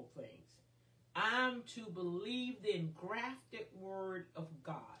all things. I'm to believe the engrafted word of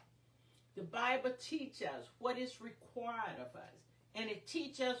God. The Bible teaches us what is required of us, and it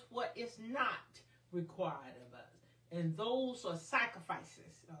teaches us what is not required of us. And those are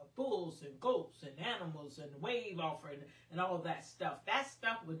sacrifices, bulls and goats and animals and wave offering and all that stuff. That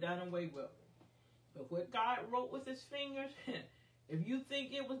stuff was done away with. But what God wrote with his fingers, if you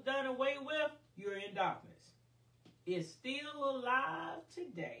think it was done away with, you're in darkness. It's still alive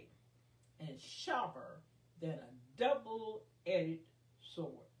today and sharper than a double-edged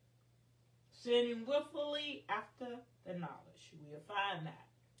sword. Sinning willfully after the knowledge. We'll find that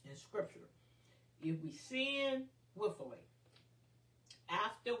in Scripture. If we sin willfully,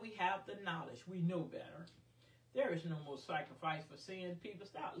 after we have the knowledge, we know better. There is no more sacrifice for sin. People,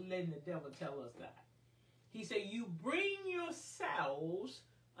 stop letting the devil tell us that. He said, you bring yourselves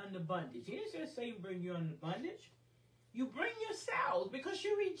under bondage. He didn't just say bring you under bondage. You bring yourselves because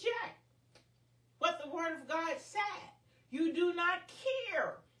you reject what the Word of God said. You do not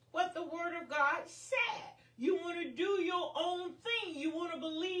care what the Word of God said. You want to do your own thing. You want to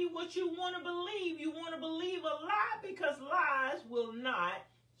believe what you want to believe. You want to believe a lie because lies will not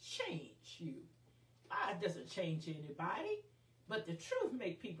change you. Lies doesn't change anybody, but the truth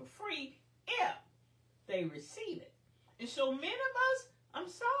makes people free if they receive it. And so many of us, I'm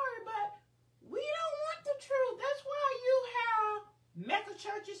sorry, but we don't want the truth. That's why you have mega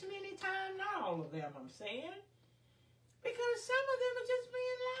churches many times, not all of them, I'm saying, because some of them are just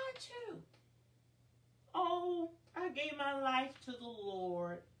being lied to. Oh, I gave my life to the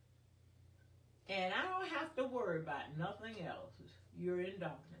Lord, and I don't have to worry about nothing else. You're in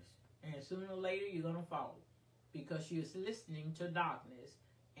darkness, and sooner or later you're going to fall because you're listening to darkness,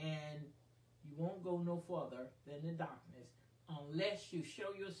 and you won't go no further than the darkness unless you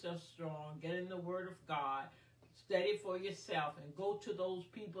show yourself strong, get in the Word of God, study for yourself, and go to those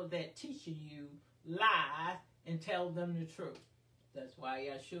people that teaching you lies and tell them the truth. That's why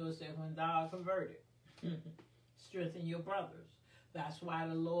Yeshua said, when thou art converted, strengthen your brothers. That's why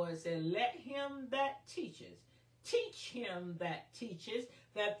the Lord said, let him that teaches, teach him that teaches,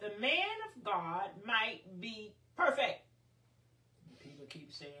 that the man of God might be perfect,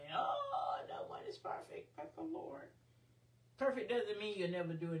 keep saying, oh, no one is perfect but the Lord. Perfect doesn't mean you'll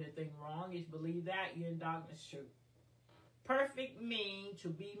never do anything wrong. If you believe that, you're in darkness too. Perfect means to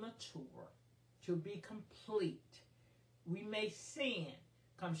be mature, to be complete. We may sin,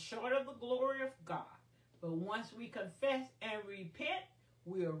 come short of the glory of God, but once we confess and repent,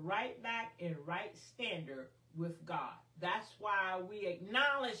 we are right back in right standard with God. That's why we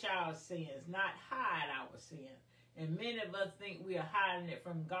acknowledge our sins, not hide our sins. And many of us think we are hiding it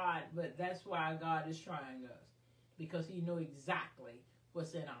from God, but that's why God is trying us, because he knows exactly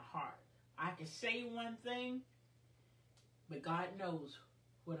what's in our heart. I can say one thing, but God knows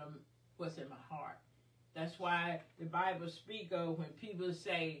what's in my heart. That's why the Bible speaks of when people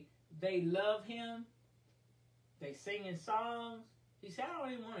say they love him, they singing songs. He said, I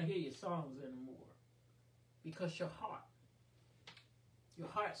don't even want to hear your songs anymore, because your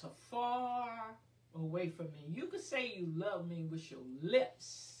hearts are far away from me. You could say you love me with your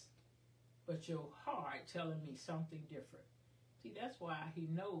lips, but your heart telling me something different. See, that's why he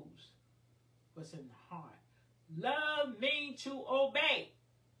knows what's in the heart. Love means to obey.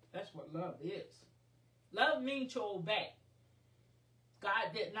 That's what love is. Love means to obey.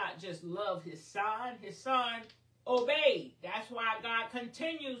 God did not just love his son. His son obeyed. That's why God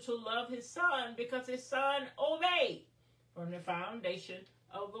continues to love his son, because his son obeyed from the foundation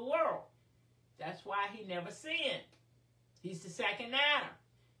of the world. That's why he never sinned. He's the second Adam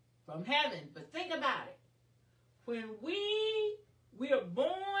from heaven. But think about it. When we are born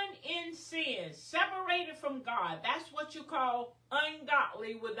in sin, separated from God, that's what you call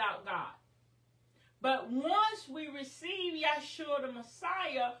ungodly without God. But once we receive Yeshua the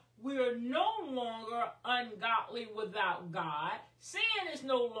Messiah, we are no longer ungodly without God. Sin is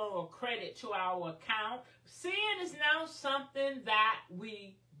no longer credit to our account. Sin is now something that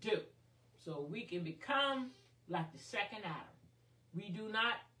we do. So we can become like the second Adam. We do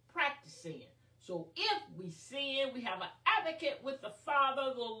not practice sin. So if we sin, we have an advocate with the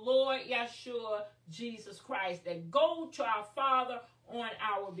Father, the Lord Yeshua, Jesus Christ, that go to our Father on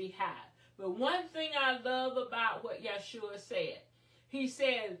our behalf. But one thing I love about what Yeshua said, he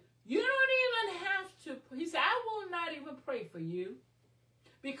said, you don't even have to, he said, I will not even pray for you,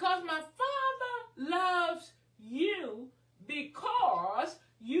 because my Father loves you because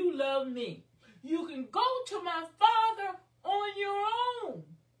you love me. You can go to my Father on your own.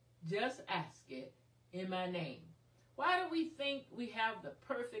 Just ask it in my name. Why do we think we have the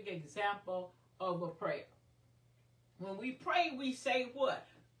perfect example of a prayer? When we pray, we say what?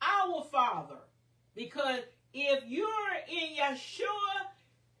 Our Father. Because if you're in Yeshua,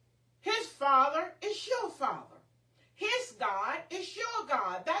 his Father is your Father. His God is your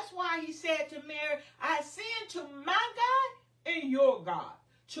God. That's why he said to Mary, I ascend to my God and your God,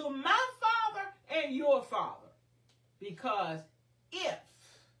 to my Father and your Father. Because if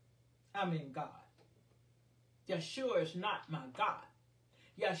I'm in God, Yeshua is not my God.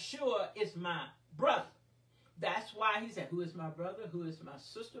 Yeshua is my brother. That's why he said, who is my brother, who is my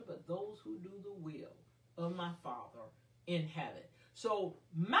sister, but those who do the will of my Father in heaven. So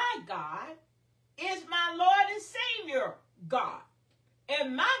my God is my Lord and Savior God.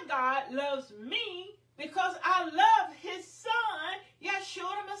 And my God loves me because I love his son, Yeshua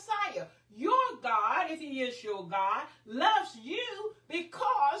the Messiah. Your God, if he is your God, loves you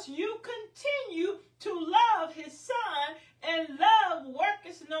because you continue to love his son, and love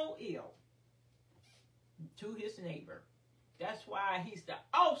worketh no ill to his neighbor. That's why he's the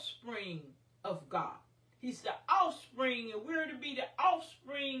offspring of God. He's the offspring, and we're to be the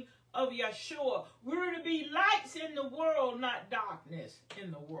offspring of Yeshua. We're to be lights in the world, not darkness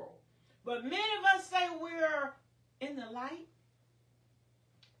in the world. But many of us say we're in the light,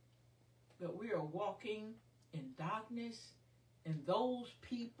 but we are walking in darkness. And those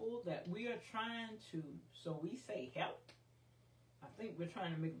people that we are trying to, so we say help. I think we're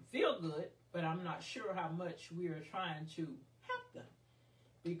trying to make them feel good, but I'm not sure how much we are trying to help them.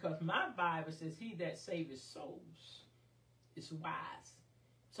 Because my Bible says he that saveth souls is wise.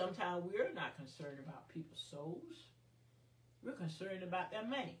 Sometimes we're not concerned about people's souls. We're concerned about their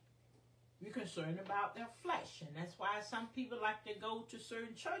money. We're concerned about their flesh. And that's why some people like to go to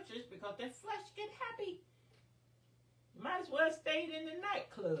certain churches, because their flesh get happy. You might as well stayed in the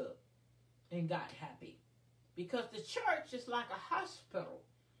nightclub and got happy. Because the church is like a hospital.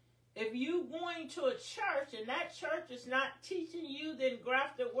 If you going to a church and that church is not teaching you the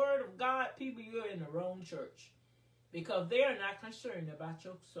engrafted word of God, people, you're in the wrong church. Because they are not concerned about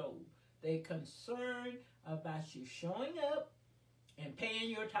your soul. They're concerned about you showing up and paying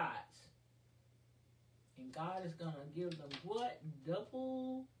your tithes. And God is going to give them what?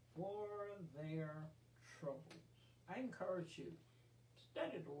 Double for their troubles. I encourage you,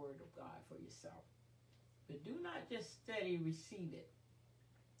 Study the word of God for yourself. But do not just study, receive it.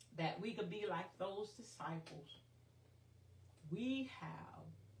 That we could be like those disciples. We have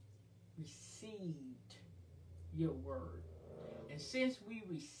received your word. And since we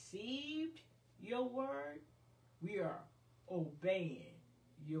received your word, we are obeying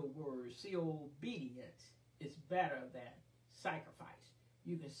your word. See, obedience is better than sacrifice.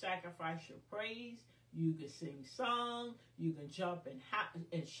 You can sacrifice your praise. You can sing songs. You can jump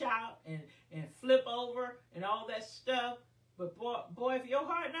and shout and flip over and all that stuff. But boy, if your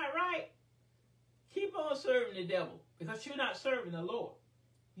heart not right, keep on serving the devil, because you're not serving the Lord.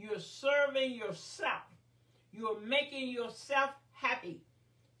 You're serving yourself. You're making yourself happy.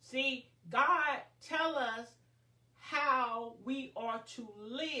 See, God tell us how we are to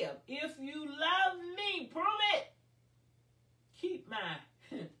live. If you love me, prove it. Keep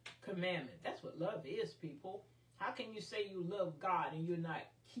my commandment. That's what love is, people. How can you say you love God and you're not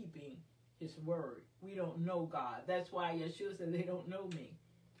keeping his word? We don't know God. That's why Yeshua said they don't know me.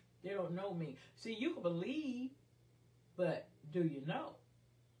 They don't know me. See, you can believe, but do you know?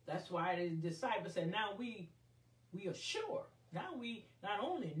 That's why the disciples said, now we are sure. Now we not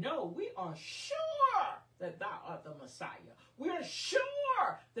only know, we are sure that thou art the Messiah. We are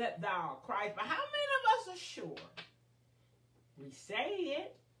sure that thou art Christ. But how many of us are sure? We say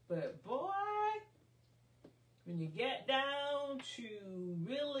it, but boy, when you get down to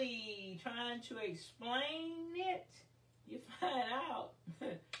really trying to explain it, you find out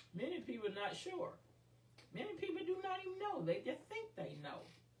many people are not sure. Many people do not even know. They just think they know.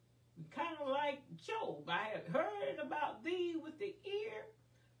 Kind of like Job. I have heard about thee with the ear,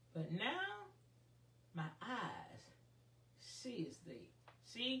 but now my eyes sees thee.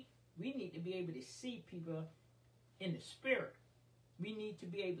 See, we need to be able to see people in the spirit. We need to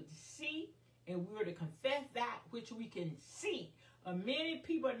be able to see, and we're to confess that which we can see. Many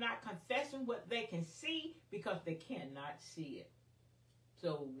people are not confessing what they can see because they cannot see it.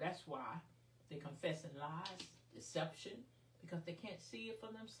 So that's why they're confessing lies, deception, because they can't see it for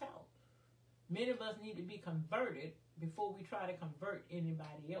themselves. Many of us need to be converted before we try to convert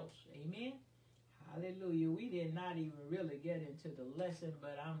anybody else. Amen? Hallelujah. We did not even really get into the lesson,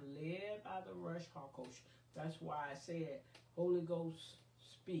 but I'm led by the Rush Hakosh. That's why I said, Holy Ghost,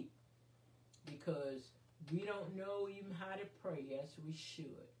 speak. Because we don't know even how to pray as we should.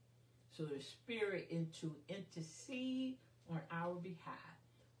 So the Spirit to intercede on our behalf.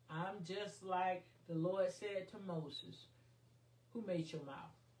 I'm just like the Lord said to Moses, who made your mouth?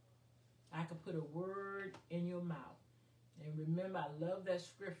 I could put a word in your mouth. And remember, I love that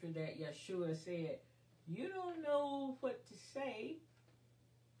scripture that Yeshua said, you don't know what to say,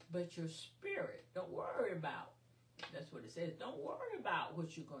 but your spirit, don't worry about. That's what it says. Don't worry about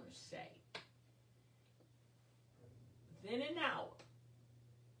what you're going to say. Within an hour,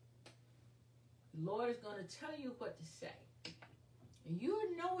 the Lord is going to tell you what to say. And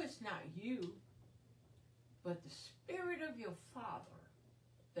you know it's not you, but the Spirit of your Father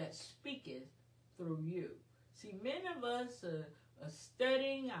that speaketh through you. See, many of us are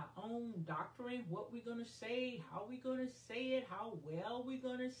studying our own doctrine, what we're going to say, how we're going to say it, how well we're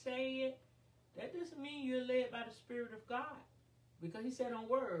going to say it. That doesn't mean you're led by the Spirit of God, because he said don't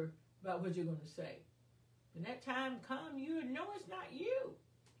worry about what you're going to say. When that time comes, you know it's not you,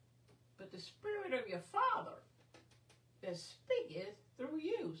 but the Spirit of your Father that speaketh through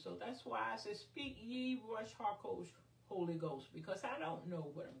you. So that's why I say, speak ye, Rush Harkosh, Holy Ghost, because I don't know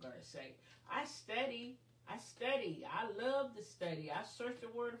what I'm going to say. I study. I love to study. I search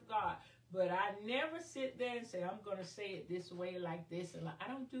the Word of God, but I never sit there and say, I'm going to say it this way, like this. And I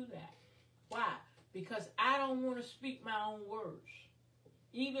don't do that. Why? Because I don't want to speak my own words.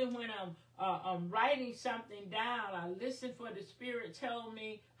 Even when I'm writing something down, I listen for the Spirit tell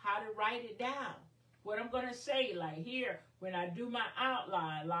me how to write it down. What I'm going to say, like here, when I do my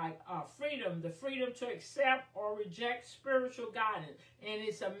outline, like freedom, the freedom to accept or reject spiritual guidance. And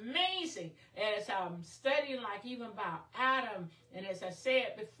it's amazing as I'm studying, like even about Adam, and as I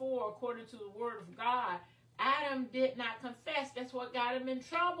said before, according to the Word of God, Adam did not confess. That's what got him in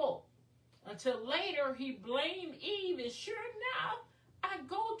trouble. Until later, he blamed Eve. And sure enough, I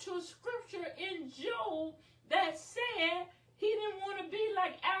go to a scripture in Job that said he didn't want to be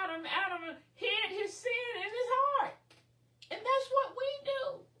like Adam. Adam hid his sin in his heart. And that's what we do.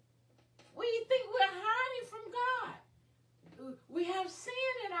 We think we're hiding from God. We have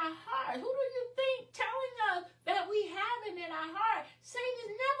sin in our heart. Who do you think telling us that we have it in our heart? Satan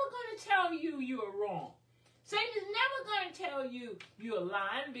is never going to tell you you're wrong. Satan is never going to tell you you're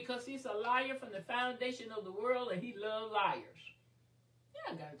lying, because he's a liar from the foundation of the world, and he loves liars. He's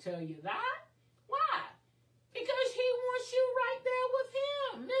not going to tell you that. Why? Because he wants you right there with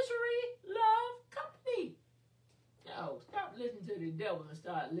misery love company. No, stop listening to the devil and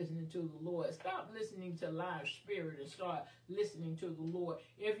start listening to the Lord. Stop listening to live spirit and start listening to the Lord.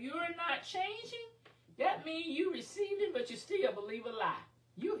 If you're not changing, that means you received it, but you still believe a lie.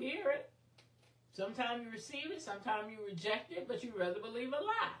 You hear it. Sometimes you receive it, sometimes you reject it, but you rather believe a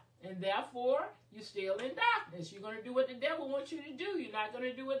lie. And therefore, you're still in darkness. You're going to do what the devil wants you to do. You're not going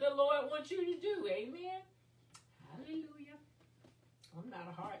to do what the Lord wants you to do. Amen? Hallelujah. I'm not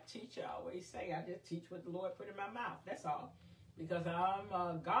a hard teacher. I always say I just teach what the Lord put in my mouth. That's all. Because I'm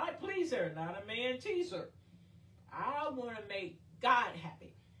a God pleaser, not a man teaser. I want to make God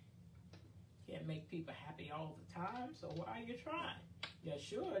happy. Can't make people happy all the time, so why are you trying?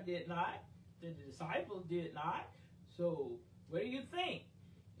 Yeshua did not. The disciples did not. So what do you think?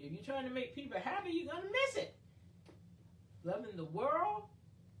 If you're trying to make people happy, you're going to miss it. Loving the world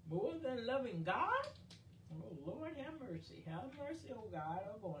more than loving God? Oh, Lord, have mercy. Have mercy, oh God,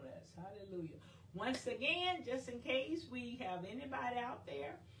 upon us. Hallelujah. Once again, just in case we have anybody out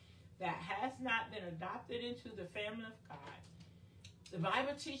there that has not been adopted into the family of God, the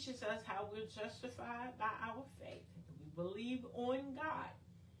Bible teaches us how we're justified by our faith. We believe on God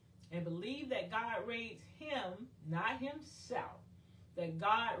and believe that God raised him, not himself. That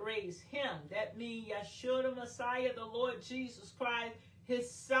God raised him. That means Yeshua the Messiah, the Lord Jesus Christ, his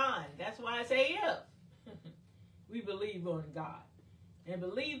son. That's why I say if. We believe on God. And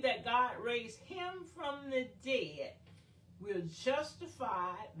believe that God raised him from the dead. We're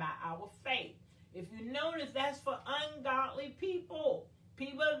justified by our faith. If you notice, that's for ungodly people.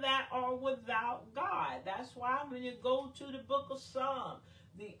 People that are without God. That's why when you go to the book of Psalms,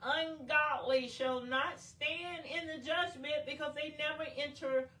 the ungodly shall not stand in the judgment because they never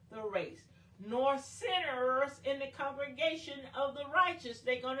enter the race. Nor sinners in the congregation of the righteous.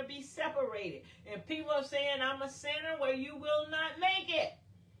 They're going to be separated. And people are saying, I'm a sinner. Well, you will not make it.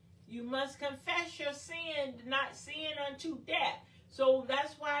 You must confess your sin, not sin unto death. So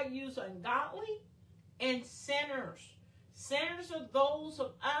that's why I use ungodly and sinners. Sinners are those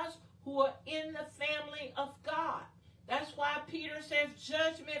of us who are in the family of God. That's why Peter says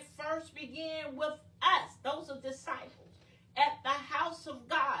judgment first began with us, those are disciples, at the house of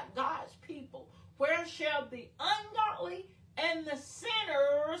God, God's people. Where shall the ungodly and the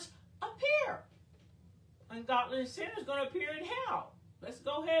sinners appear? Ungodly and sinners going to appear in hell. Let's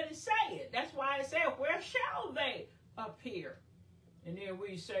go ahead and say it. That's why I said, where shall they appear? And then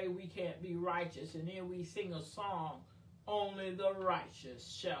we say we can't be righteous. And then we sing a song, only the righteous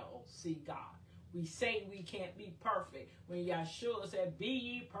shall see God. We say we can't be perfect when Yeshua said, be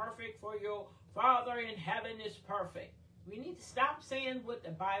ye perfect for your Father in heaven is perfect. We need to stop saying what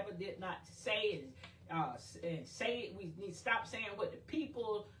the Bible did not say and say it. We need to stop saying what the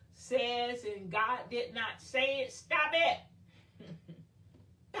people says and God did not say it. Stop it.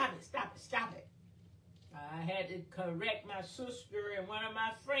 Stop it, stop it, stop it. I had to correct my sister and one of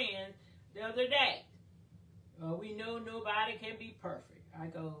my friends the other day. We know nobody can be perfect. I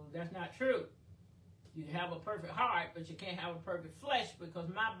go, that's not true. You have a perfect heart, but you can't have a perfect flesh, because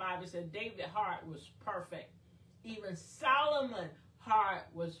my Bible said David's heart was perfect. Even Solomon's heart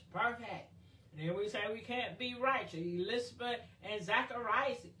was perfect. And then we say we can't be righteous. Elizabeth and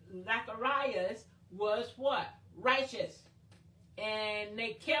Zacharias was what? Righteous. And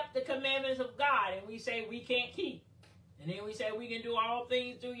they kept the commandments of God, and we say we can't keep. And then we say we can do all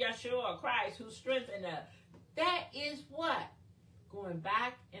things through Yeshua Christ who strengthened us. That is what? Going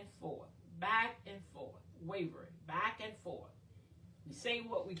back and forth. Back and forth, wavering, back and forth. We say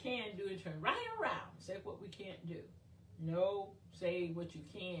what we can do and turn right around. Say what we can't do. No, say what you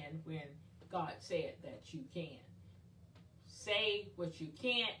can when God said that you can. Say what you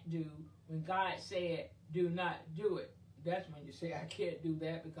can't do when God said do not do it. That's when you say I can't do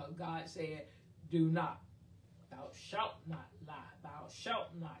that because God said do not. Thou shalt not lie. Thou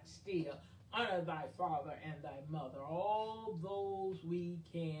shalt not steal. Honor thy father and thy mother. All those we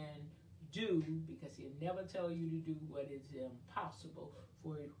can do, because he'll never tell you to do what is impossible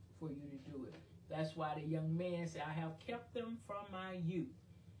for you to do it. That's why the young man said, I have kept them from my youth.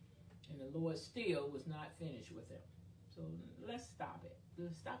 And the Lord still was not finished with them. So let's stop it.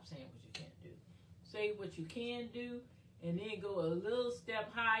 Let's stop saying what you can't do. Say what you can do, and then go a little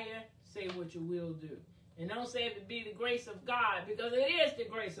step higher, say what you will do. And don't say if it be the grace of God, because it is the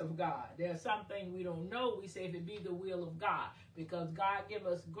grace of God. There's something we don't know. We say if it be the will of God, because God give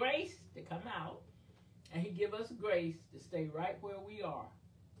us grace to come out, and he give us grace to stay right where we are,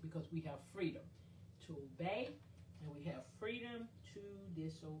 because we have freedom to obey, and we have freedom to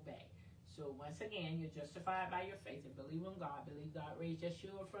disobey. So once again, you're justified by your faith and believe on God. Believe God raised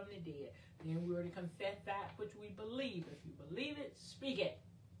Yeshua from the dead. Then we're to confess that which we believe. If you believe it, speak it.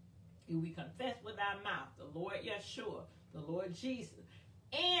 If we confess with our mouth the Lord Yeshua, the Lord Jesus,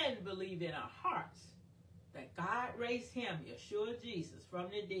 and believe in our hearts that God raised him, Yeshua Jesus, from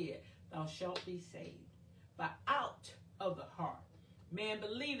the dead, thou shalt be saved. For out of the heart man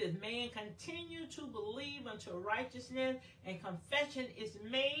believeth, man continue to believe unto righteousness, and confession is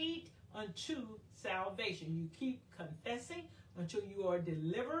made unto salvation. You keep confessing until you are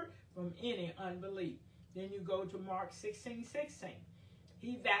delivered from any unbelief. Then you go to Mark 16:16.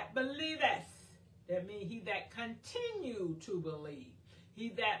 He that believeth, that means he that continue to believe. He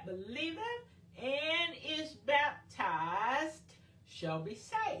that believeth and is baptized shall be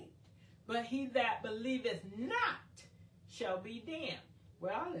saved. But he that believeth not shall be damned.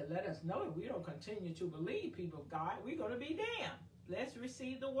 Well, let us know if we don't continue to believe, people of God, we're going to be damned. Let's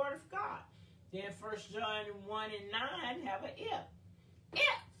receive the word of God. Then 1 John 1:9 have an if.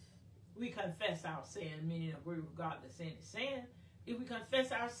 If we confess our sin, meaning agree with God that sin is sin, if we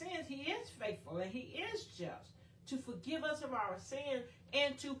confess our sins, he is faithful and he is just to forgive us of our sins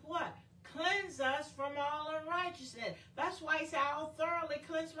and to what? Cleanse us from all unrighteousness. That's why he said, I'll thoroughly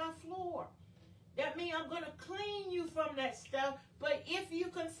cleanse my floor. That means I'm going to clean you from that stuff. But if you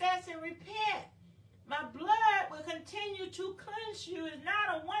confess and repent, my blood will continue to cleanse you. It's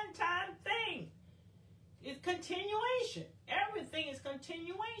not a one-time thing. It's continuation. Everything is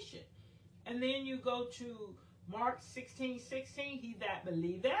continuation. And then you go to Mark 16:16. He that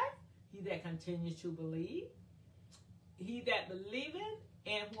believeth, he that continues to believe, he that believeth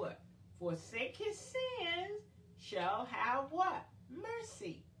and what? Forsake his sins shall have what?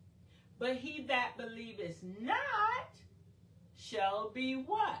 Mercy. But he that believeth not shall be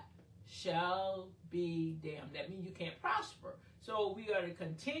what? Shall be damned. That means you can't prosper. So we got to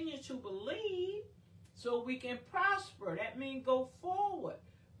continue to believe so we can prosper. That means go forward.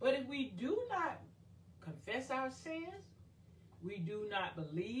 But if we do not confess our sins, we do not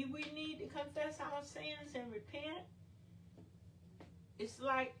believe we need to confess our sins and repent, it's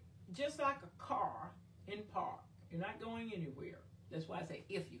like just like a car in park. You're not going anywhere. That's why I say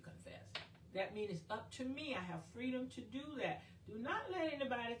if you confess. That means it's up to me. I have freedom to do that. Do not let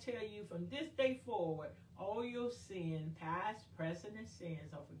anybody tell you from this day forward, all your sin, past, present, and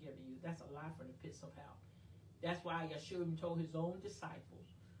sins are forgiven you. That's a lie from the pits of hell. That's why Yeshua even told his own disciples,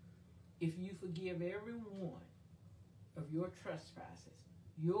 if you forgive every one of your trespasses,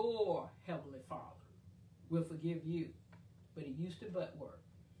 your heavenly Father will forgive you. But he used the but word.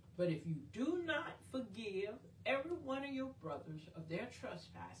 But if you do not forgive every one of your brothers of their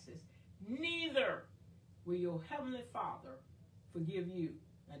trespasses, neither will your heavenly Father forgive you.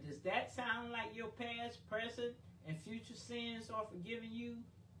 Now, does that sound like your past, present, and future sins are forgiven you?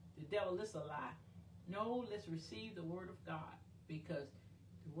 The devil is a lie. No, let's receive the word of God, because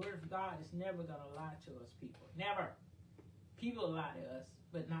the word of God is never going to lie to us, people. Never. People lie to us,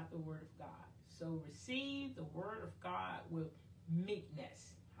 but not the word of God. So receive the word of God with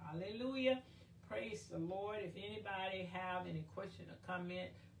meekness. Hallelujah. Praise the Lord. If anybody have any question or comment,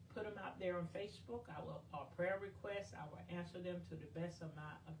 put them out there on Facebook. Our prayer requests, I will answer them to the best of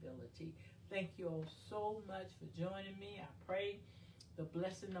my ability. Thank you all so much for joining me. I pray the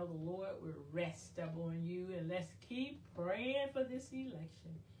blessing of the Lord will rest upon you. And let's keep praying for this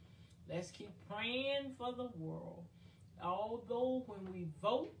election. Let's keep praying for the world. Although when we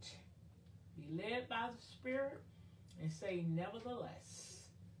vote, be led by the Spirit and say, nevertheless,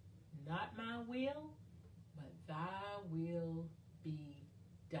 not my will, but thy will be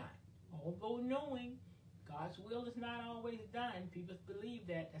done. Although knowing God's will is not always done, people believe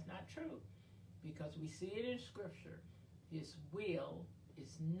that. That's not true, because we see it in Scripture. His will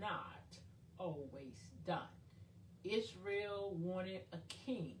is not always done. Israel wanted a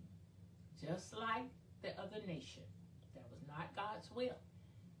king, just like the other nation. That was not God's will.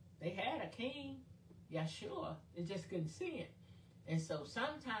 They had a king, Yeshua. They just couldn't see him. And so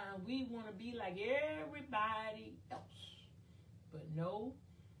sometimes we want to be like everybody else. But no,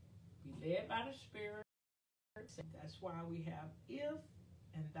 be led by the Spirit. That's why we have if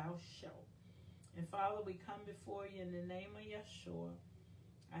and thou shalt. And Father, we come before you in the name of Yeshua.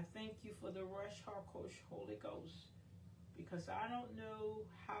 I thank you for the Rush Harkosh Holy Ghost, because I don't know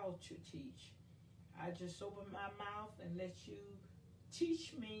how to teach. I just open my mouth and let you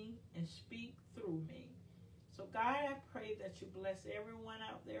teach me and speak through me. So God, I pray that you bless everyone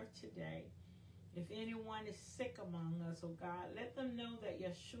out there today. If anyone is sick among us, oh God, let them know that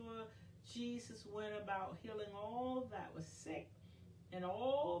Yeshua Jesus went about healing all that was sick and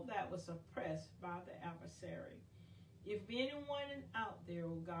all that was oppressed by the adversary. If anyone out there,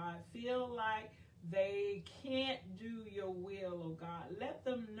 oh God, feel like they can't do your will, oh God, let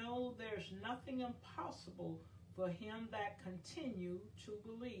them know there's nothing impossible for him that continue to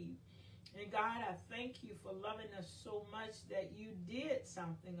believe. And God, I thank you for loving us so much that you did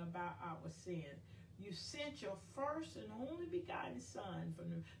something about our sin. You sent your first and only begotten Son from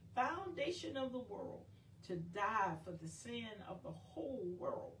the foundation of the world to die for the sin of the whole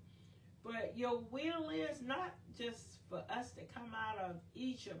world. But your will is not just for us to come out of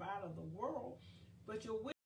Egypt, out of the world, but your will